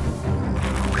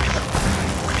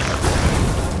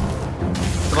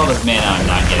 Look at all this mana I'm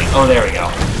not getting. Oh, there we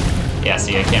go. Yeah,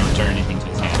 see, I can't return anything to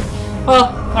his hand.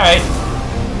 Well, alright.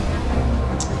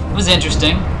 It was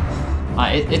interesting.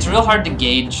 It's real hard to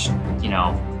gauge, you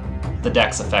know, the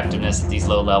deck's effectiveness at these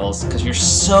low levels, because you're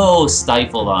so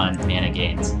stifled on mana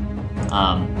gains.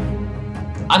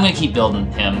 I'm going to keep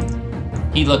building him.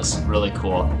 He looks really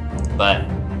cool, but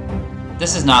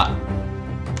this is not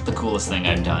the coolest thing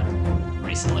I've done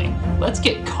recently. Let's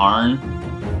get Karn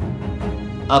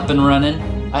up and running.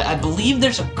 I believe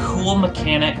there's a cool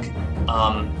mechanic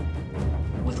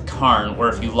with Karn where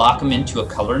if you lock him into a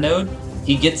color node,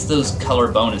 he gets those color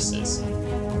bonuses.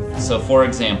 So for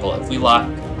example, if we lock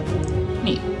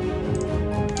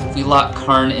We lock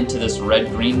Karn into this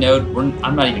red-green node.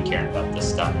 I'm not even caring about this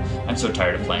stuff. I'm so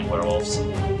tired of playing werewolves.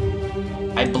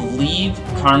 I believe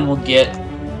Karn will get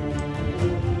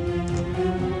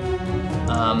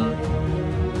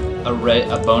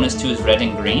a bonus to his red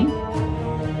and green.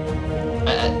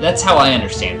 That's how I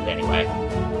understand it, anyway.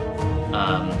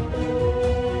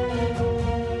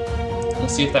 We'll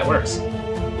see if that works.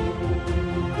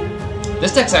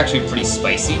 This deck's actually pretty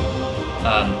spicy.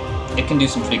 It can do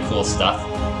some pretty cool stuff.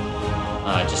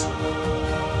 Just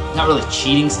not really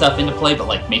cheating stuff into play, but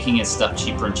like making his stuff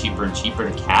cheaper and cheaper and cheaper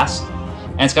to cast.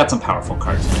 And it's got some powerful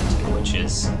cards in it too, which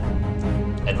is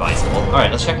advisable.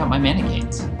 Alright, let's check out my mana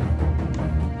gains.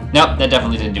 Nope, that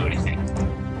definitely didn't do anything.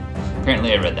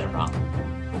 Apparently I read that wrong.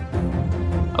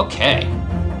 Okay.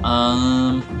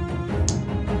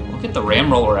 We'll get the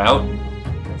Ram Roller out,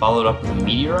 followed up with a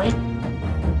Meteorite.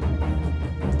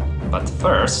 But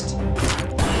first...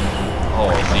 Oh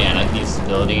man, I can use this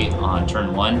ability on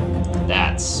turn 1.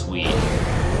 That's sweet.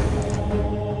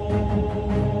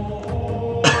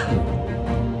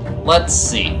 Let's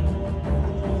see. I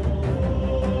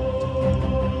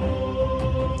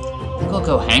think we'll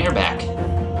go Hanger back.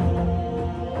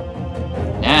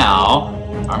 Now,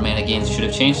 our mana gains should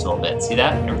have changed a little bit. See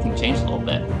that? Everything changed a little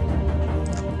bit.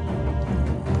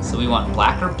 So we want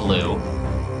black or blue,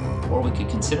 or we could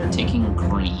consider taking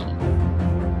green.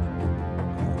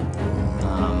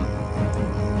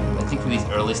 I think for these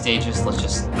early stages, let's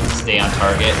just stay on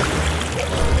target.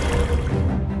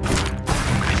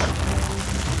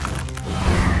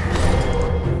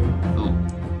 Ooh.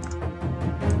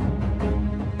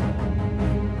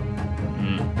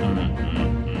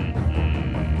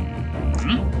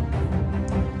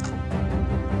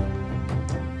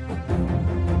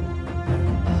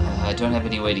 I don't have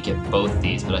any way to get both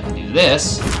these, but I can do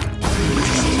this. This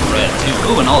is red too.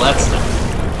 Ooh, and all that stuff.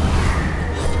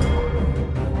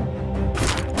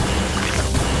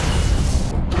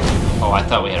 Oh, I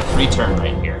thought we had a free turn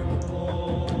right here.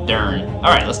 Darn.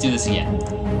 Alright, let's do this again.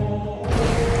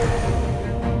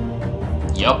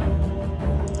 Yup.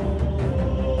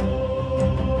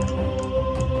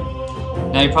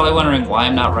 Now you're probably wondering why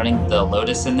I'm not running the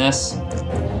Lotus in this.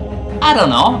 I don't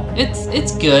know.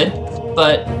 It's good,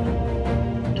 but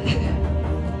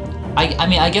I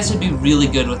mean, I guess it'd be really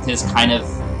good with his kind of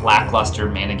lackluster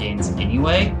mana gains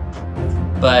anyway,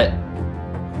 but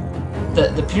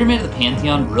the Pyramid of the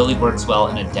Pantheon really works well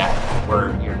in a deck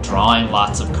where you're drawing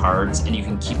lots of cards and you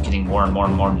can keep getting more and more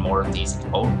and more and more of these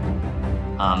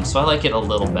out. So I like it a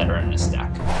little better in this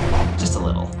deck. Just a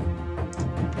little.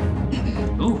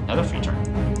 Ooh, another free turn.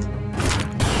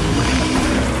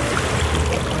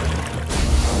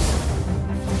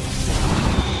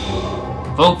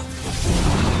 Vote.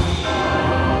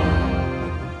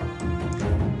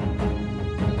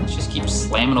 Let's just keep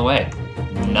slamming away.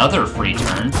 Another free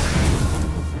turn.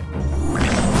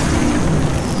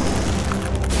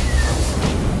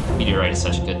 Meteorite is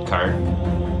such a good card.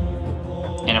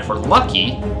 And if we're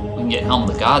lucky, we can get Helm of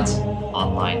the Gods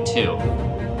online too.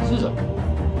 This is a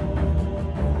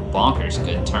bonkers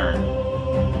good turn.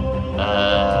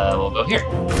 We'll go here.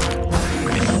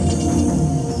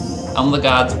 Helm of the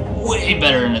Gods, way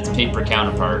better than its paper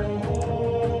counterpart.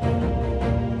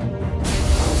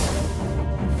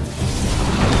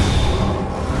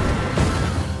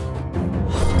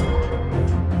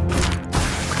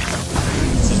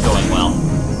 This is going well.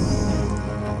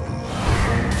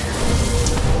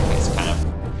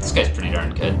 This guy's pretty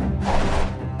darn good.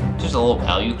 Just a little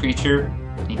value creature.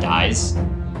 He dies.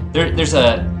 There's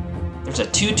a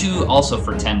 2/2 also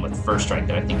for 10 with First Strike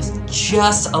that I think is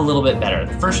just a little bit better.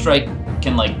 The First Strike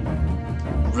can like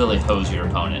really hose your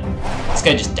opponent. This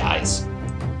guy just dies.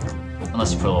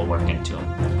 Unless you put a little work into him.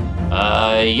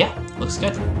 Yeah, looks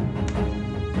good.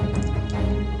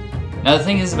 Now the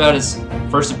thing is about his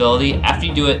first ability, after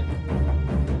you do it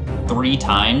 3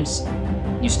 times,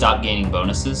 you stop gaining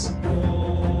bonuses.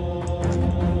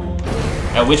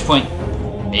 At which point,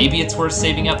 maybe it's worth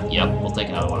saving up. Yep, we'll take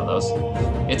another one of those.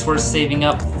 It's worth saving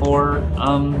up for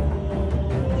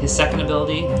his second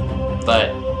ability,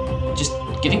 but just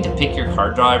getting to pick your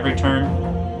card draw every turn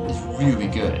is really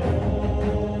good.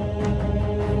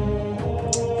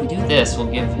 If we do this, we'll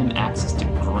give him access to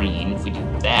green. If we do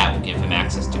that, we'll give him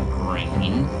access to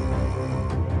green.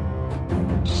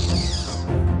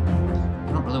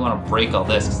 I don't really want to break all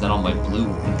this, because then all my blue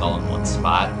will be all in one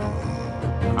spot.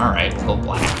 Alright, we'll go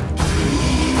black.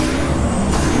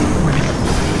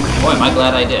 Boy, am I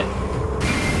glad I did.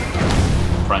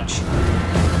 Crunch.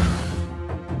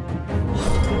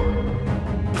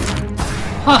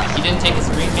 Huh, he didn't take his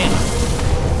green mana.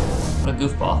 What a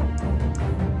goofball.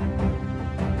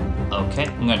 Okay,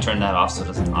 I'm gonna turn that off so it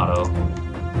doesn't auto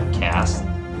cast.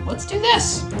 Let's do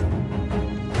this!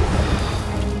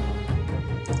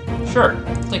 Sure,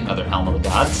 I'll take another Helm of the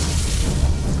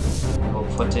Gods. We'll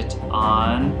put it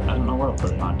on... I don't know where I'll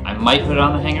put it on. I might put it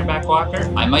on the Hanger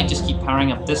Backwalker. I might just keep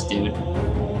powering up this dude.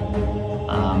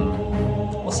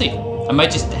 We'll see. I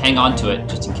might just hang on to it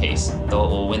just in case, though it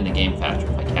will win the game faster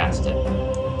if I cast it.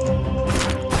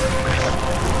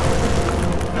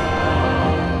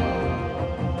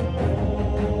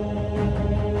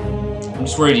 I'm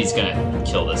just worried he's gonna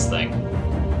kill this thing.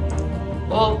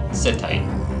 Well, sit tight.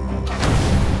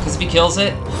 Because if he kills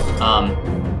it,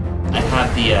 I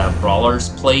have the Brawler's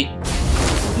Plate,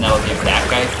 and that'll give that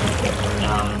guy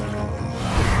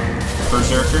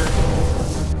Berserker.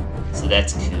 So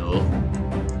that's cool.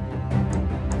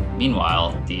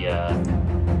 Meanwhile, the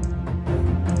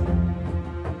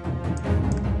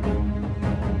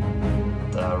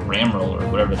Ram Roller,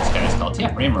 whatever this guy is called.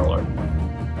 Yeah, Ram Roller.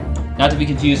 Not to be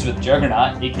confused with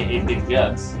Juggernaut, aka Big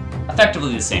Jugs.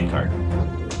 Effectively the same card.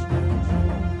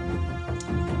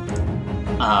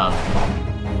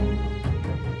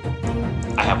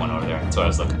 I have one over there, that's why I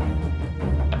was looking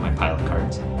at my pile of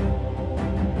cards.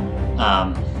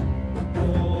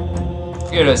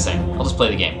 Forget what I was saying. I'll just play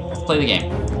the game. Let's play the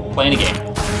game. Playing a game.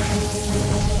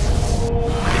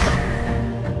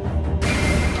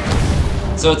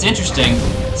 So it's interesting,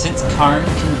 since Karn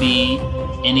can be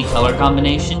any color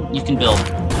combination, you can build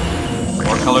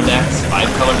 4 color decks,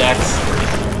 5 color decks.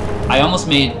 I almost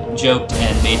joked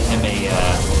and made him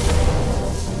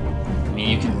I mean,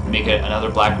 you can make another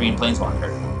black-green Planeswalker.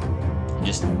 And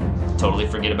just totally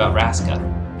forget about Raska.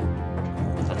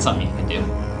 That's something you can do.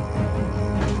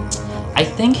 I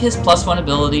think his +1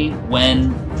 ability,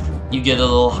 when you get a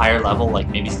little higher level, like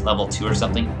maybe level 2 or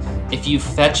something, if you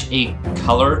fetch a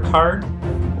color card,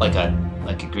 like a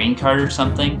green card or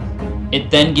something, it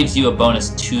then gives you a bonus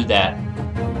to that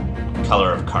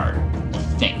color of card.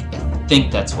 I think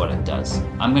that's what it does.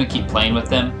 I'm gonna keep playing with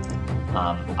him,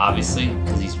 obviously,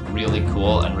 because he's really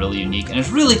cool and really unique, and it's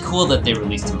really cool that they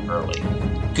released him early.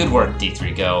 Good work,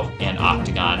 D3 Go and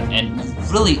Octagon, and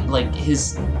really, like,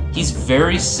 he's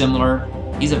very similar.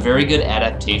 He's a very good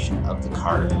adaptation of the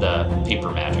card, the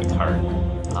Paper Magic card,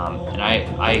 and I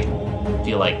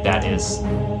feel like that is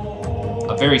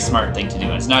a very smart thing to do,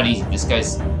 and it's not easy. This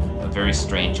guy's a very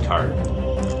strange card, and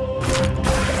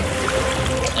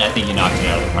I think you knocked it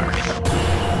out of the park.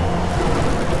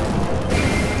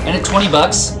 And at 20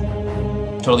 bucks,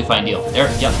 totally fine deal. There,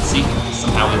 yep, see?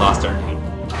 Somehow we lost our dude.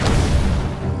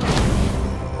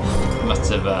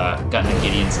 Must have gotten a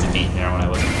Gideon's defeat in there when I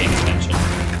wasn't paying attention.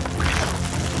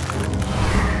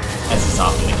 As is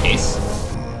often the case.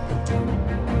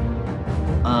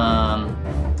 I'm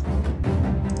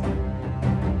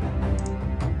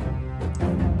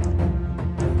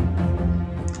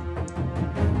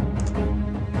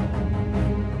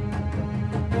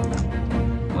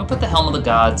gonna put the Helm of the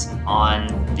Gods on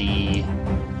the...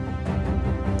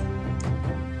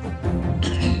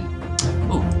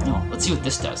 Ooh, no, let's see what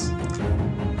this does.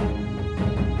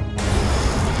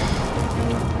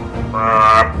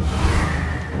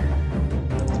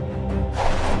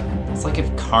 It's like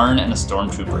if Karn and a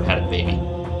Stormtrooper had a baby.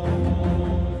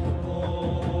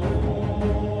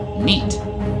 Neat.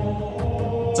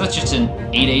 So it's just an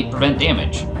 8/8 prevent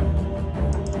damage.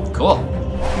 Cool.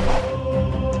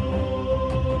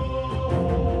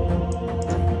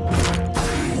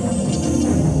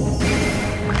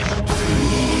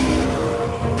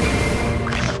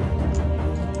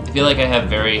 I feel like I have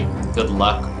very good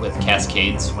luck with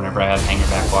Cascades whenever I have Hanger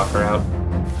Backwalker out.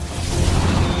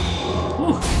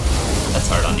 Whew, that's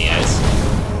hard on the eyes.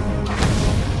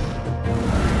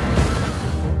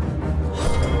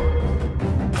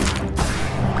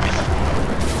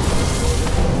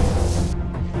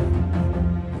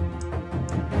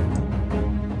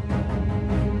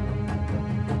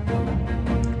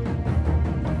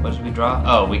 What did we draw?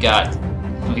 Oh, we got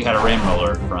a Ram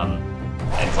Roller from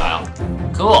Exile.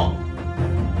 Cool.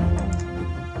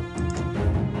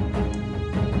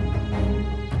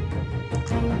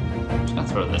 Just gonna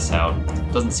throw this out.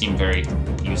 Doesn't seem very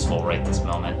useful right this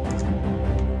moment.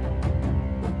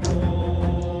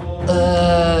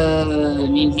 I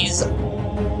mean, he's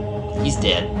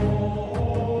dead.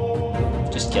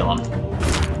 Just kill him.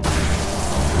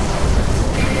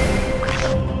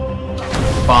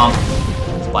 Bomb.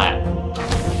 Splat.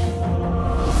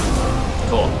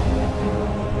 Cool.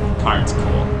 Karn's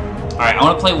cool. Alright, I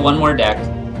want to play one more deck.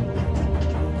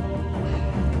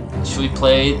 Should we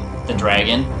play the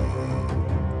dragon?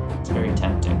 It's very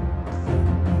tempting.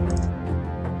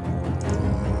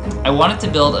 I wanted to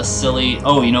build a silly...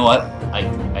 Oh, you know what?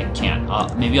 I can't.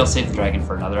 Maybe I'll save the dragon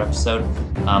for another episode.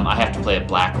 I have to play a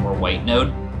black or white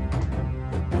node.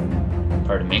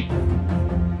 Pardon me.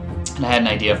 And I had an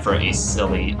idea for a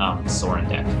silly Soren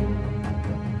deck.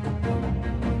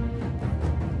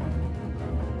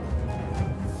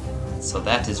 So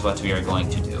that is what we are going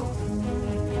to do.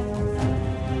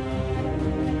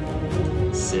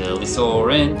 Silly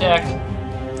Soren deck.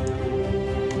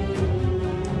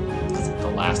 It's the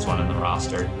last one in the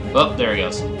roster. Oh, there he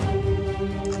goes. I'm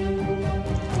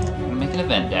gonna make an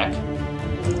event deck.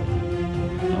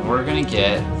 And we're gonna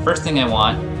get... First thing I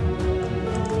want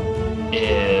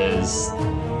is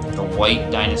the white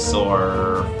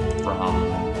dinosaur from...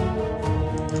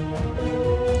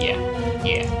 Yeah.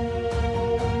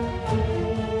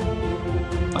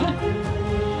 What?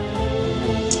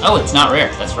 Oh, it's not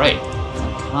rare. That's right. It's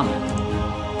uncommon.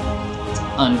 It's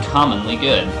uncommonly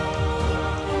good.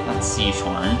 That's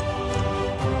Seashorn.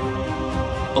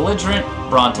 Belligerent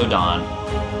Brontodon.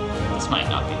 This might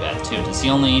not be bad, too. Does he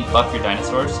only buff your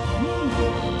dinosaurs?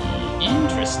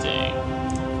 Interesting.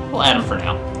 We'll add him for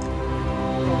now.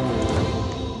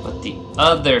 But the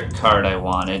other card I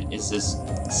wanted is this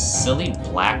silly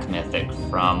black mythic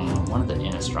from one of the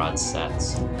Innistrad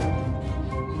sets.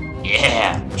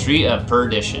 Yeah! Tree of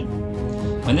Perdition.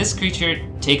 When this creature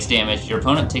takes damage, your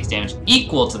opponent takes damage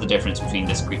equal to the difference between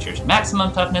this creature's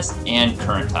maximum toughness and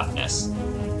current toughness.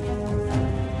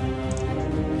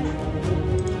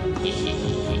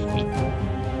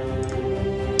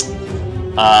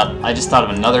 I just thought of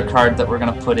another card that we're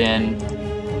going to put in.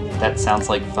 That sounds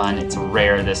like fun. It's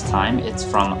rare this time. It's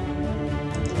from...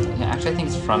 Yeah, actually, I think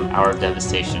it's from Hour of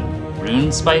Devastation.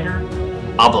 Rune Spider?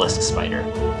 Obelisk Spider.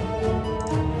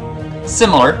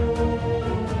 Similar.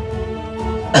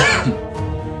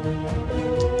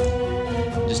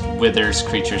 Just withers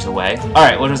creatures away.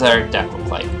 Alright, what does our deck look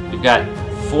like? We've got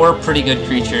 4 pretty good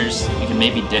creatures. We can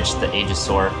maybe ditch the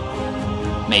Aegisaur.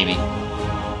 Maybe.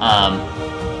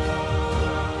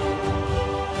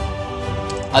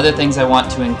 Other things I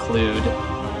want to include.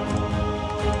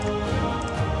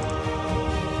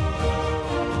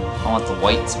 I want the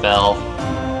white spell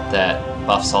that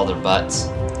buffs all their butts.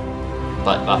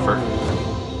 Butt buffer.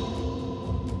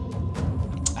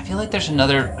 I feel like there's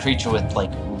another creature with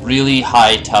like really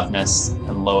high toughness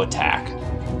and low attack.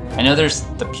 I know there's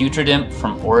the Putrid Imp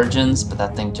from Origins, but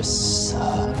that thing just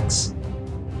sucks.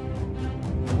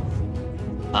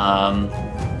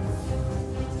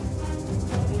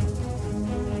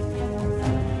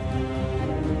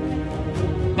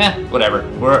 Whatever.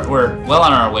 We're well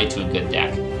on our way to a good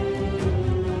deck.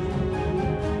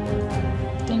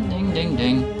 Ding, ding, ding,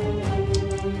 ding.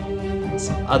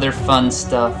 Some other fun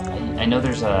stuff. I know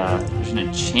there's an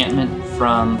enchantment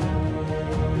from...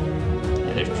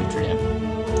 Yeah, there's Putrid Imp.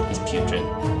 He's putrid.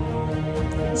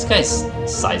 This guy's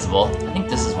sizable. I think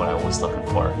this is what I was looking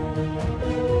for.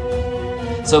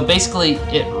 So basically,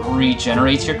 it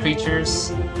regenerates your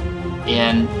creatures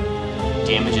and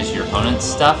damages your opponent's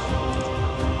stuff.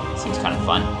 Seems kind of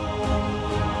fun.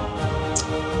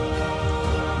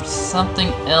 There's something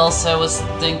else I was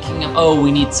thinking of. Oh,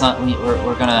 we need some.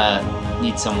 We're gonna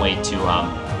need some way to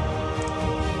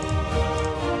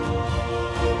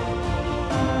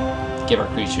give our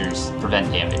creatures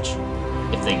prevent damage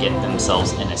if they get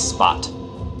themselves in a spot.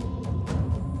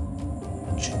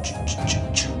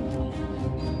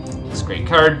 It's a great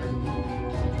card.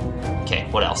 Okay,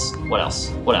 what else? What else?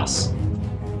 What else?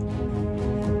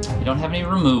 We don't have any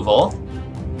removal.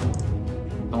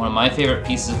 And one of my favorite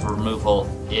pieces of removal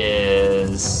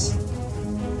is...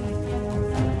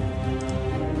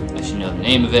 I should know the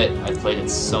name of it. I've played it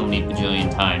so many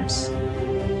bajillion times.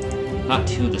 Not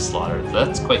To the Slaughter.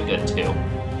 That's quite good, too.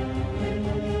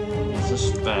 It's a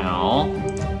spell.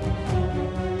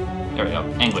 There we go.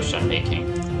 Anguish Unmaking.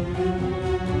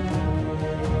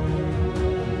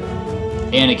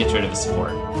 And it gets rid of a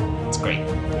support. It's great.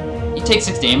 You take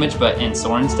 6 damage, but in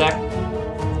Soren's deck,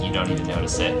 you don't even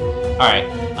notice it. Alright,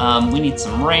 we need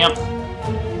some ramp.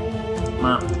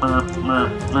 Merp, merp,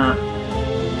 merp, merp.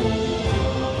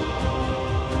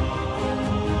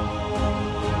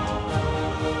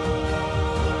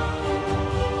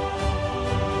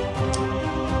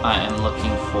 I am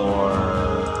looking for...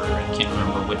 I can't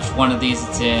remember which one of these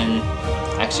it's in.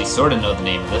 I actually sort of know the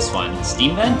name of this one.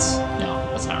 Steam Vents? No,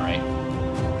 that's not right.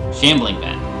 Shambling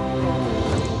Vent.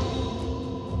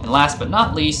 And last but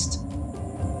not least,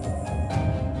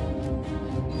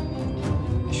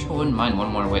 I sure wouldn't mind one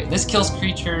more way. This kills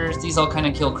creatures. These all kind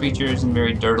of kill creatures in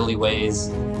very dirtily ways.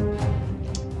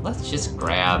 Let's just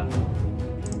grab...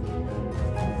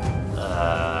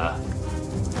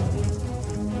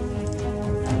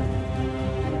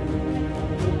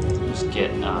 Just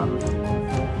get,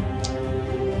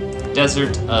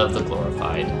 Desert of the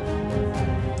Glorified.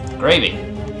 Gravy.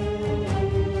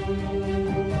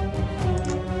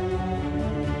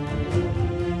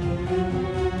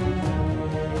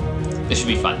 This should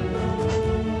be fun.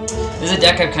 This is a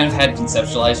deck I've kind of had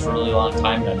conceptualized for a really long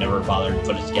time, but I've never bothered to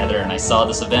put it together, and I saw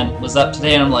this event was up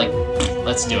today, and I'm like,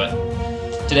 let's do it.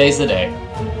 Today's the day.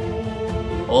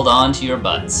 Hold on to your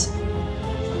butts.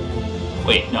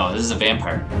 Wait, no, this is a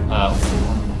vampire. I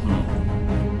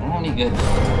don't have any good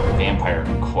vampire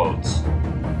quotes.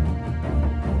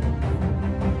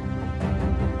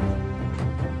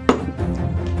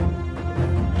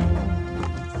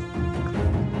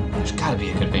 There's gotta be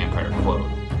a good vampire quote.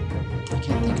 I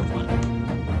can't think of one.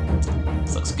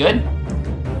 This looks good.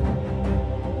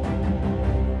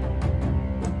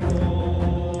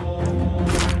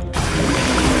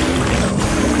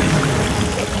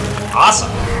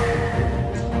 Awesome!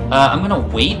 I'm gonna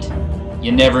wait.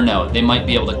 You never know. They might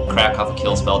be able to crack off a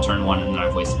kill spell turn 1, and then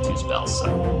I've wasted 2 spells,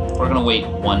 so we're gonna wait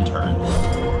 1 turn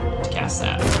to cast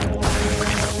that.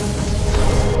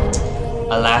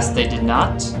 Alas, they did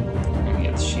not. I'm gonna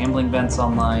get the Shambling Vents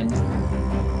online.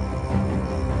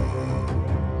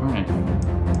 Alright.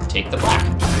 Take the black.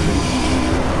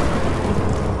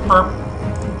 Burp.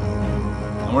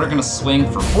 And we're gonna swing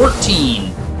for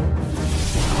 14!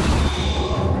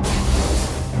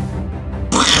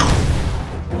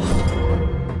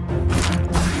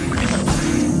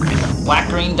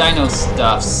 Black-green dino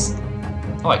stuffs.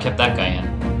 Oh, I kept that guy in.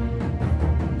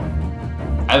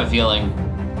 I have a feeling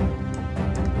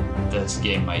this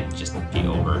game might just be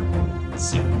over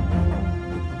soon.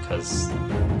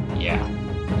 Yeah.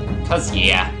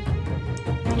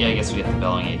 Yeah, I guess we get the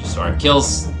Bellowing Aegisaur. It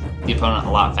kills the opponent a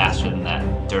lot faster than that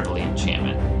Dirtily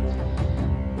enchantment.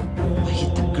 If I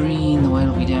hit the green, the white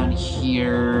will be down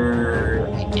here,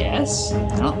 I guess?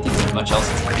 I don't think there's much else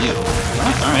to do.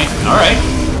 Alright.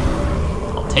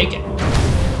 I'll take it.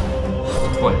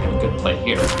 Boy, they have a good play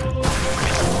here.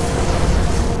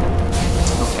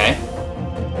 Okay.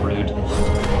 Rude.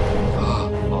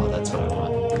 Oh, that's what I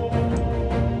want.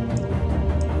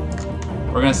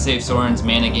 We're gonna save Soren's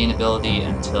mana gain ability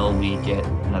until we get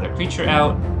another creature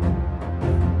out.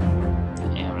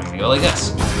 And we're gonna go like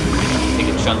this. Take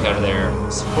a chunk out of their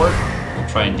support. We'll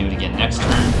try and do it again next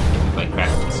turn if I crack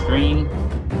the screen.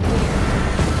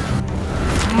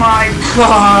 My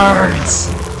cards!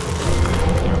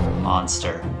 You're a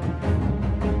monster.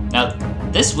 Now,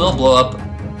 this will blow up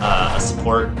a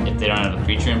support if they don't have a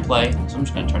creature in play, so I'm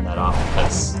just going to turn that off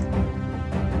because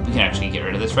we can actually get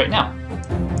rid of this right now.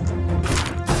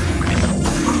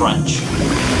 Crunch.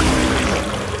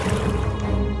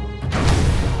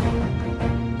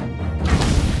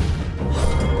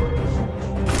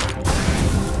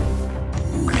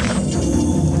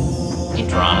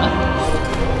 Drama.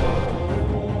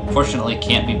 Fortunately,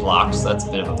 can't be blocked, so that's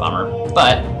a bit of a bummer.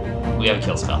 But we have a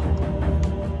kill spell.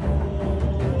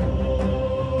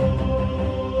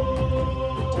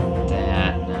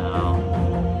 That now.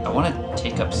 I want to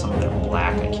take up some of their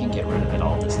black. I can't get rid of it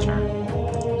all this turn.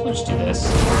 So let's do this.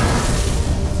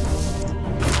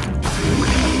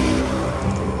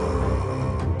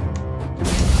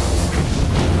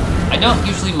 I don't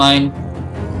usually mind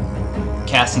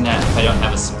casting that if I don't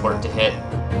have a support to hit,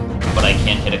 but I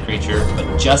can hit a creature.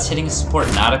 But just hitting a support,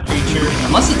 not a creature,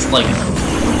 unless it's like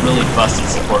a really busted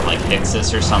support like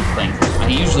Hixus or something, I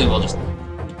usually will just,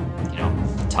 you know,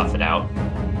 tough it out.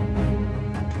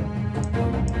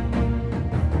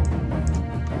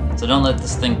 So don't let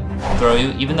this thing throw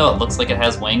you. Even though it looks like it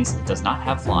has wings, it does not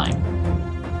have flying.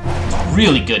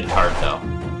 Really good card though.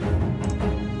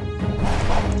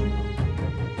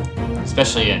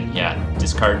 Especially in, yeah,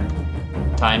 discard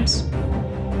times.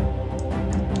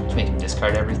 Just make him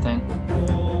discard everything.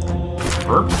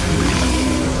 Burp.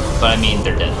 But I mean,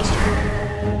 they're dead this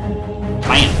turn.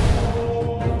 Bam!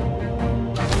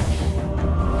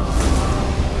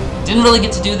 Didn't really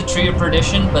get to do the Tree of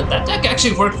Perdition, but that deck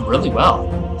actually worked really well.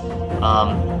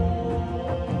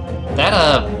 That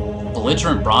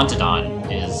Belligerent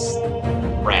Brontodon is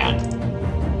rad.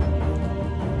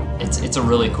 It's a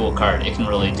really cool card. It can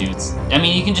really do... I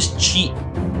mean, you can just cheat,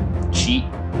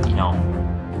 you know,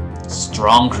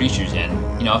 strong creatures in.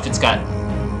 You know, if it's got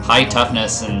high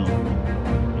toughness and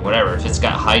whatever, if it's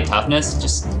got high toughness,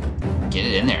 just get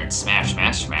it in there and smash,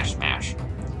 smash, smash, smash.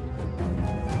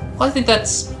 Well, I think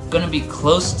that's going to be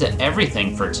close to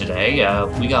everything for today.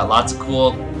 We got lots of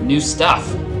cool new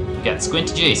stuff. We got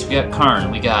Squinty Jace, we got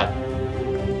Karn, we got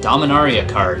Dominaria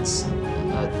cards.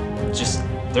 Just,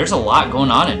 there's a lot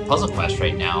going on in Puzzle Quest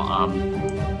right now.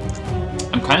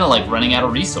 I'm kind of like running out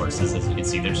of resources, as you can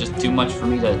see. There's just too much for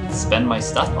me to spend my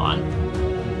stuff on.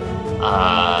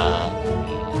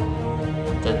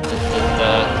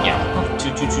 Yeah. Oh,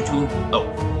 2222. Oh.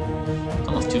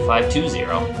 Almost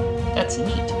 2520. That's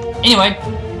neat. Anyway,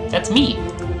 that's me.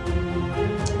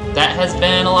 That has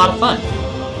been a lot of fun.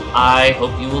 I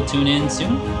hope you will tune in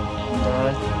soon,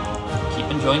 and keep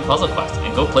enjoying Puzzle Quest,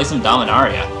 and go play some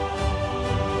Dominaria.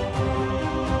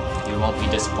 You won't be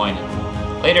disappointed.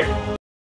 Later.